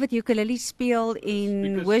 Die ou wat ukulele speel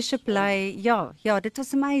en worship lei. Ja, dit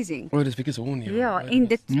was amazing. Dis Wikus on hier. Ja,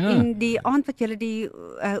 en die aand wat julle die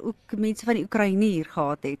ook mense van die Oekraïne hier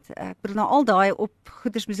gehad het. Ek bedoel nou al daai op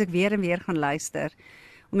goeders moet ek weer en weer gaan luister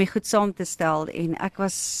om dit goed saam te stel en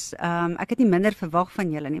ek het nie minder verwag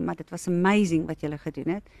van julle nie, maar dit was amazing wat julle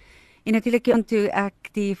gedoen het. En natuurlik toe ek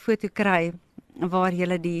die foto kry waar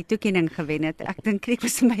julle die toekenning gewen het. Ek dink ek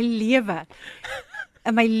was in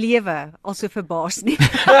my lewe al so verbaas nie.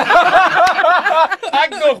 Ek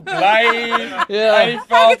nog bly. Ek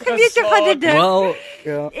het geweet jy gaan dit doen. Wel,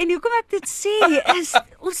 En hoekom ek dit sê is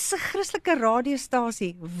ons Christelike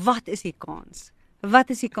radiostasie, wat is die kans? Wat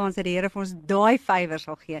is die kans dat die Here vir ons daai favour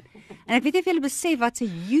sal gee? En ek weet nie of julle besef wat 'n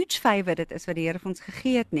huge favour dit is wat die Here vir ons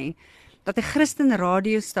gegee het nie. Dat 'n Christen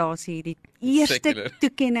radiostasie die eerste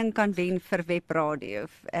toekenning kan wen vir webradio.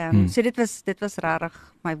 So dit was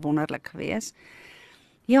regtig my wonderlik geweest.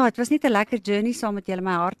 Ja, dit was net 'n lekker journey saam met julle.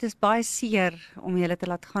 My hart is baie seer om julle te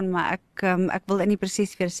laat gaan, maar ek wil in die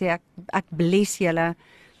proses vir sê ek bless julle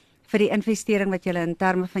vir die investering wat julle in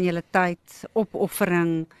terme van julle tyd,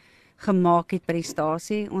 opoffering gemaak het by die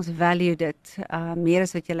stasie. Ons value dit meer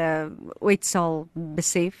as wat julle ooit sal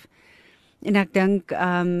besef. En ek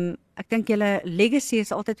dink julle legacy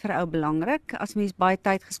is altyd vir 'n ou belangrik. As mens baie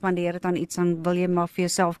tyd gespandeer het aan iets, dan wil jy maar vir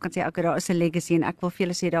jouself kan sê, okay, daar is 'n legacy en ek wil vir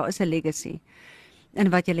julle sê daar is 'n legacy in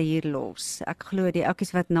wat julle hier los. Ek glo die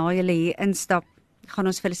ouetjies wat na julle hier instap, gaan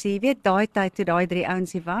ons vir hulle sê, jy weet, daai tyd toe daai 3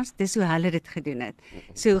 ouens hier was, dis hoe hulle dit gedoen het.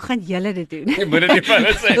 So hoe gaan julle dit doen? Jy moet dit nie vir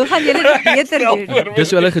hulle sê. Hoe gaan julle dit beter doen? Dis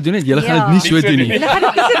hoe hulle gedoen het. Julle gaan dit nie so doen nie. Julle gaan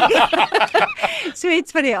dit nie so doen. So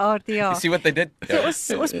iets van die aard, ja. You see what they did?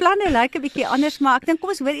 So ons planne lyk 'n bietjie anders, maar ek dink kom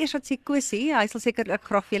ons hoor eers wat sê Kosie. Hy sal sekerlik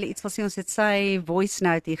graag vir julle iets wil sê. Ons het sy voice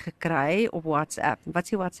note hier gekry op WhatsApp. Wat is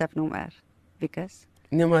die WhatsApp nommer? Wikus?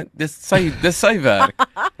 Nee maar dis sy werk.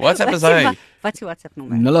 WhatsApp is hy. Wat is die WhatsApp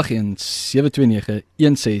nommer? 081 729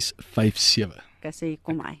 1657. Kosie,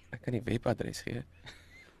 kom hy. Ek kan die webadres gee.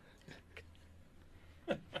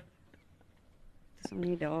 Dis om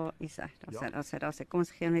nie daar is hy. Daar sê. Kom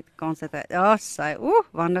ons gee hom net 'n kans dat hy. Sy.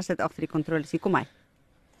 Wanda sit agter die kontroles. Hier kom hy.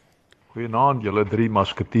 Goeienaand julle 3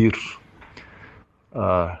 masketiers.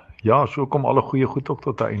 Ja, so kom alle goeie goed ook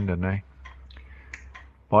tot 'n einde, né?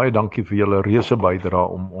 Baie dankie vir julle reuse bydrae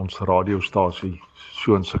om ons radiostasie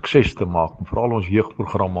so 'n sukses te maak. En veral ons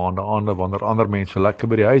jeugprogram aande wanneer ander mense lekker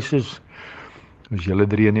by die huis is. Is julle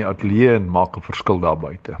 3 in die ateljee en maak 'n verskil daar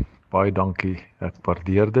buite. Baie dankie. Ek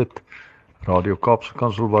waardeer dit. Radio Kaapse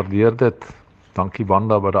Kansel waardeer dit. Dankie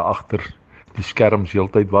Wanda wat daar agter die skerms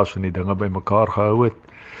heeltyd was en die dinge bymekaar gehou het.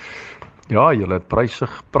 Ja, julle het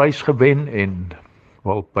prys gewen en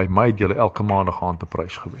wel by my het julle elke maandag aand 'n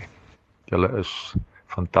prys gewen. Julle is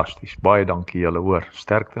fantasties. Baie dankie julle, hoor.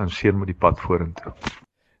 Sterkte en seën met die pad vorentoe.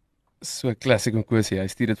 So klassiek om Kosie. Hy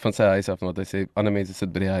stuur dit van sy huis af want hy sê ander mense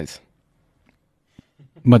sit by die huis.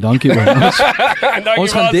 Maar dankie ons.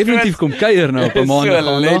 Ons gaan definitief kom kuier nou op 'n maandag.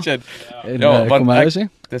 So legend. Ja, want kom hy sê.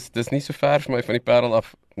 Dis nie so ver vir my van die Parel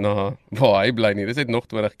af na waar hy bly nie. Dis net nog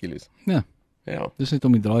 20 km. Ja. Ja. Dis net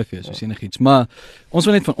om die draai vir soos enigiets. Maar ons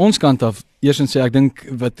wil net van ons kant af eers sê ek dink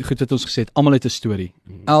wat ons gesê het, almal het 'n storie.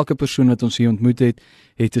 Elke persoon wat ons hier ontmoet het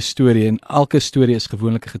 'n storie en elke storie is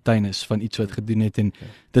gewoonlik 'n getuienis van iets wat gedoen het en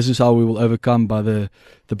this is how we will overcome by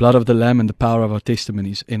the blood of the lamb and the power of our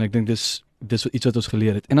testimonies. En ek dink dis iets wat ons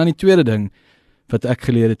geleer het. En dan die tweede ding wat ek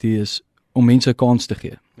geleer het hier is om mense 'n kans te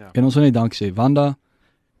gee. Ja. En ons wil net dankie sê Wanda,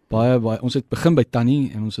 baie ons het begin by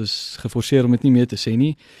Tannie en ons is geforseer om dit nie meer te sê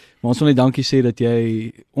nie. Maar ons wil net dankie sê dat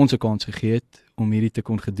jy ons 'n kans gegee het om hierdie te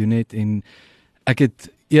kon gedoen het en ek het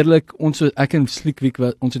eerlik ek en Sliekwiek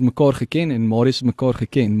ons het mekaar geken en Marius het mekaar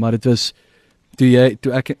geken, maar dit was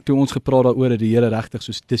toe ons gepraat daaroor het die Here regtig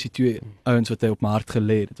soos dis die 2 ouens wat hy op my hart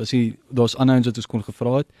gelê het. Dit was nie daar's ander ouens wat ons kon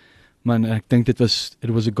gevra het, maar ek dink it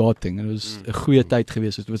was a God thing. Dit was 'n goeie tyd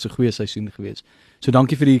geweest, dit was 'n goeie seisoen geweest. So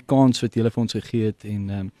dankie vir die kans wat julle vir ons gegee het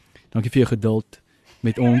en dankie vir jou geduld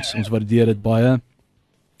met ons. Ons waardeer dit baie.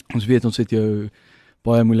 Ons weet ons het jou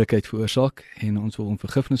baie moeilikheid veroorsaak en ons wil om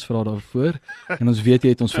vergifnis vra daarvoor. En ons weet jy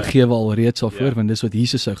het ons vergewe al reeds daarvoor want dis wat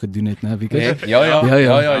Jesus sou gedoen het, né, Wieke?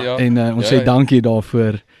 Ja. En ons sê dankie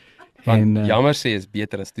daarvoor. En jammer sê is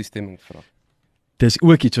beter as toestemming vra. Dis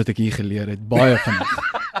ook iets wat ek hier geleer het, baie van.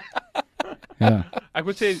 Ja. Ek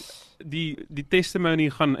moet sê die testimony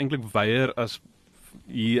gaan eintlik weier as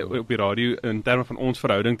hier op die radio in terme van ons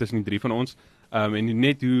verhouding tussen die 3 van ons. En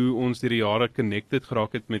net hoe ons deur die jare connected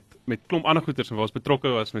geraak het met klomp ander goeters en waar ons betrokke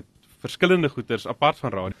was met verskillende goeters apart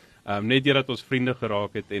van radio. Net deurdat ons vriende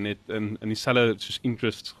geraak het en net in dieselfde soos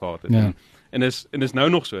interests gehad het. Ja. En is nou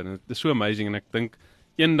nog so en dit is so amazing en ek dink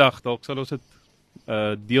eendag dalk sal ons dit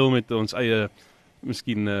deel met ons eie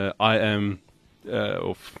miskien I am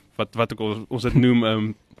of wat ook ons dit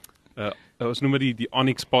noem ons noem dit die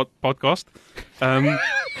Onyx podcast.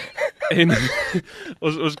 En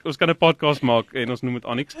ons kan 'n podcast maak en ons noem dit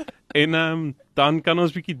Onyx. En dan kan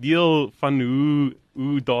ons 'n bietjie deel van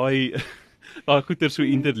hoe daai goeie so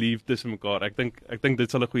interleaf tussen mekaar. Ek dink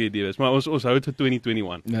dit sal 'n goeie idee wees, maar ons hou dit vir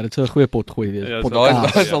 2021. Ja, dit sal 'n goeie pot gooi wees. Ja,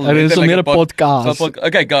 Daar is meer 'n podcast.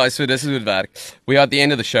 Okay guys, so this is hoe dit werk. We are at the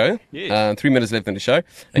end of the show. Yes. 3 minutes left in the show.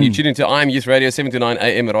 And you tune into I Am Youth Radio 7 to 9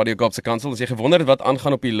 AM Radio Kaapse Kansel. As jy gewonder het wat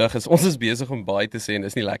aangaan op die lug is, ons is besig om baie te sê en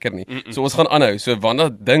dis nie lekker nie. So ons gaan aanhou. So wanneer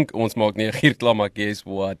dink ons maak 9 uur klaar, maar guess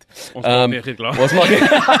what? Ons maak 9 uur klaar. Ons maak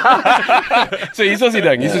So hier is die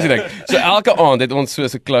ding. So elke aand het ons so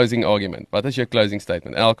 'n closing argument. Wat is jou closing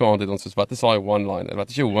statement? Elke aand het ons soos wat is daai one-liner? Wat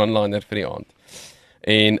is jou one-liner vir die aand?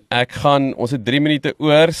 En ons het 3 minute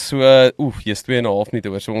oor, so jy's 2.5 minute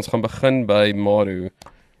oor. So ons gaan begin by Maru.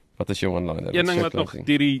 Wat is jou one-liner? Een ding wat nog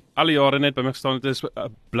hierdie alle jare net by my gestaan het is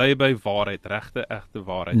bly by waarheid, regte egte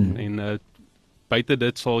waarheid. En buite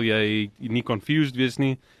dit sal jy nie confused wees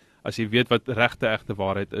nie. As jy weet wat regte egte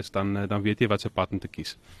waarheid is, dan weet jy wat se pad om te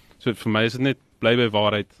kies. So vir my is dit net bly by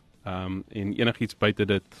waarheid en enigiets buite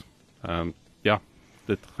dit Ja,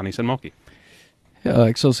 dit gaan nie sin maak nie. Ja,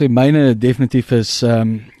 ek sal sê myne definitief is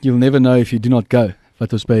you'll never know if you do not go.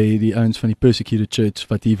 Wat ons by die ouens van die Persecuted Church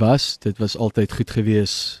wat hier was, dit was altyd goed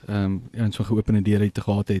gewees. Ouens van geopende deure het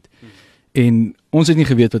gehad het. En ons het nie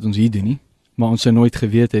geweet wat ons hier doen nie, maar ons sou nooit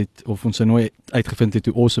geweet het of ons sou nooit uitgevind het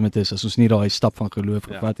hoe awesome dit is as ons nie daai stap van geloof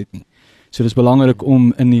gevat het nie. So dis belangrik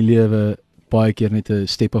om in die lewe baie keer net 'n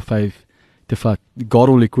step of faith te vat. God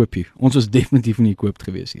will equip you. Ons was definitief nie equipped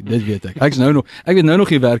gewees nie. Dit weet ek. Ek weet nou nog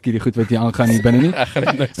die werk hierdie goed wat hier aangaan hier binne nie. Ek gaan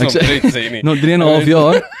dit niks omtrent sê nie. Nog 3,5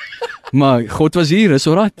 jaar. Maar God was hier, is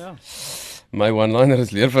alright. Ja. My one-liner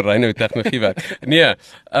is leer vir Reino tegnologie werk. Nee,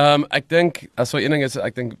 ek dink as so een ding is,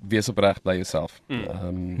 ek dink wees opreg bly jouself.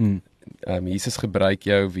 Jesus gebruik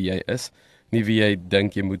jou wie jy is, nie wie jy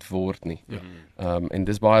dink jy moet word nie. En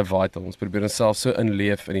dis baie vital. Ons probeer onsself so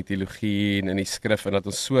inleef in die teologie en in die skrif en dat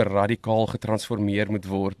ons so radikaal getransformeer moet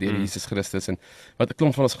word deur Jesus Christus. En wat 'n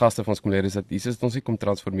klomp van ons gaste van ons kom leer is dat Jesus het ons nie kom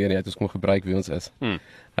transformeer nie, hy het ons kom gebruik wie ons is. Hy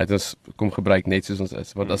het ons kom gebruik net soos ons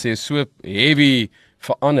is. Want as jy so heavy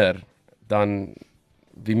verander, dan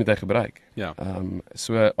wie moet hy gebruik? Ja.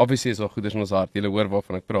 So obviously is daar goeders in ons hart, jy hoor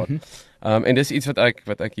waarvan ek praat. En dis iets wat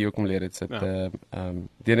ek hier ook kom leer het, sit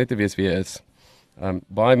deur net te wees wie jy is.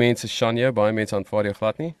 Baie mense shan jou, baie mense aanvaar jou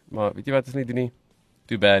glad nie, maar weet jy wat ons nie doen nie?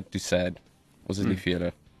 Too bad, too sad. Ons is lief vir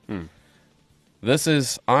julle. This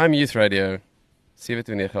is I'm Youth Radio,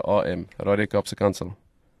 729 AM, Radio Kaapse Kansel.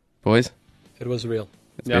 Boys, It was real.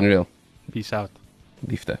 It's been real. Peace out.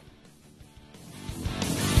 Liefde.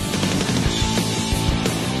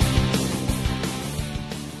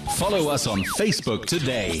 Follow us on Facebook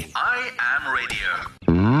today. I Am Radio.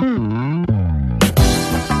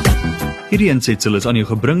 Hierdie aansetsel is aan jou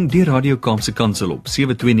gebring deur Radio Kaapse Kansel op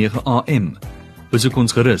 729 AM. Besoek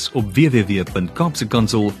ons gerus op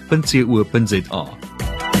www.kaapsekansel.co.za.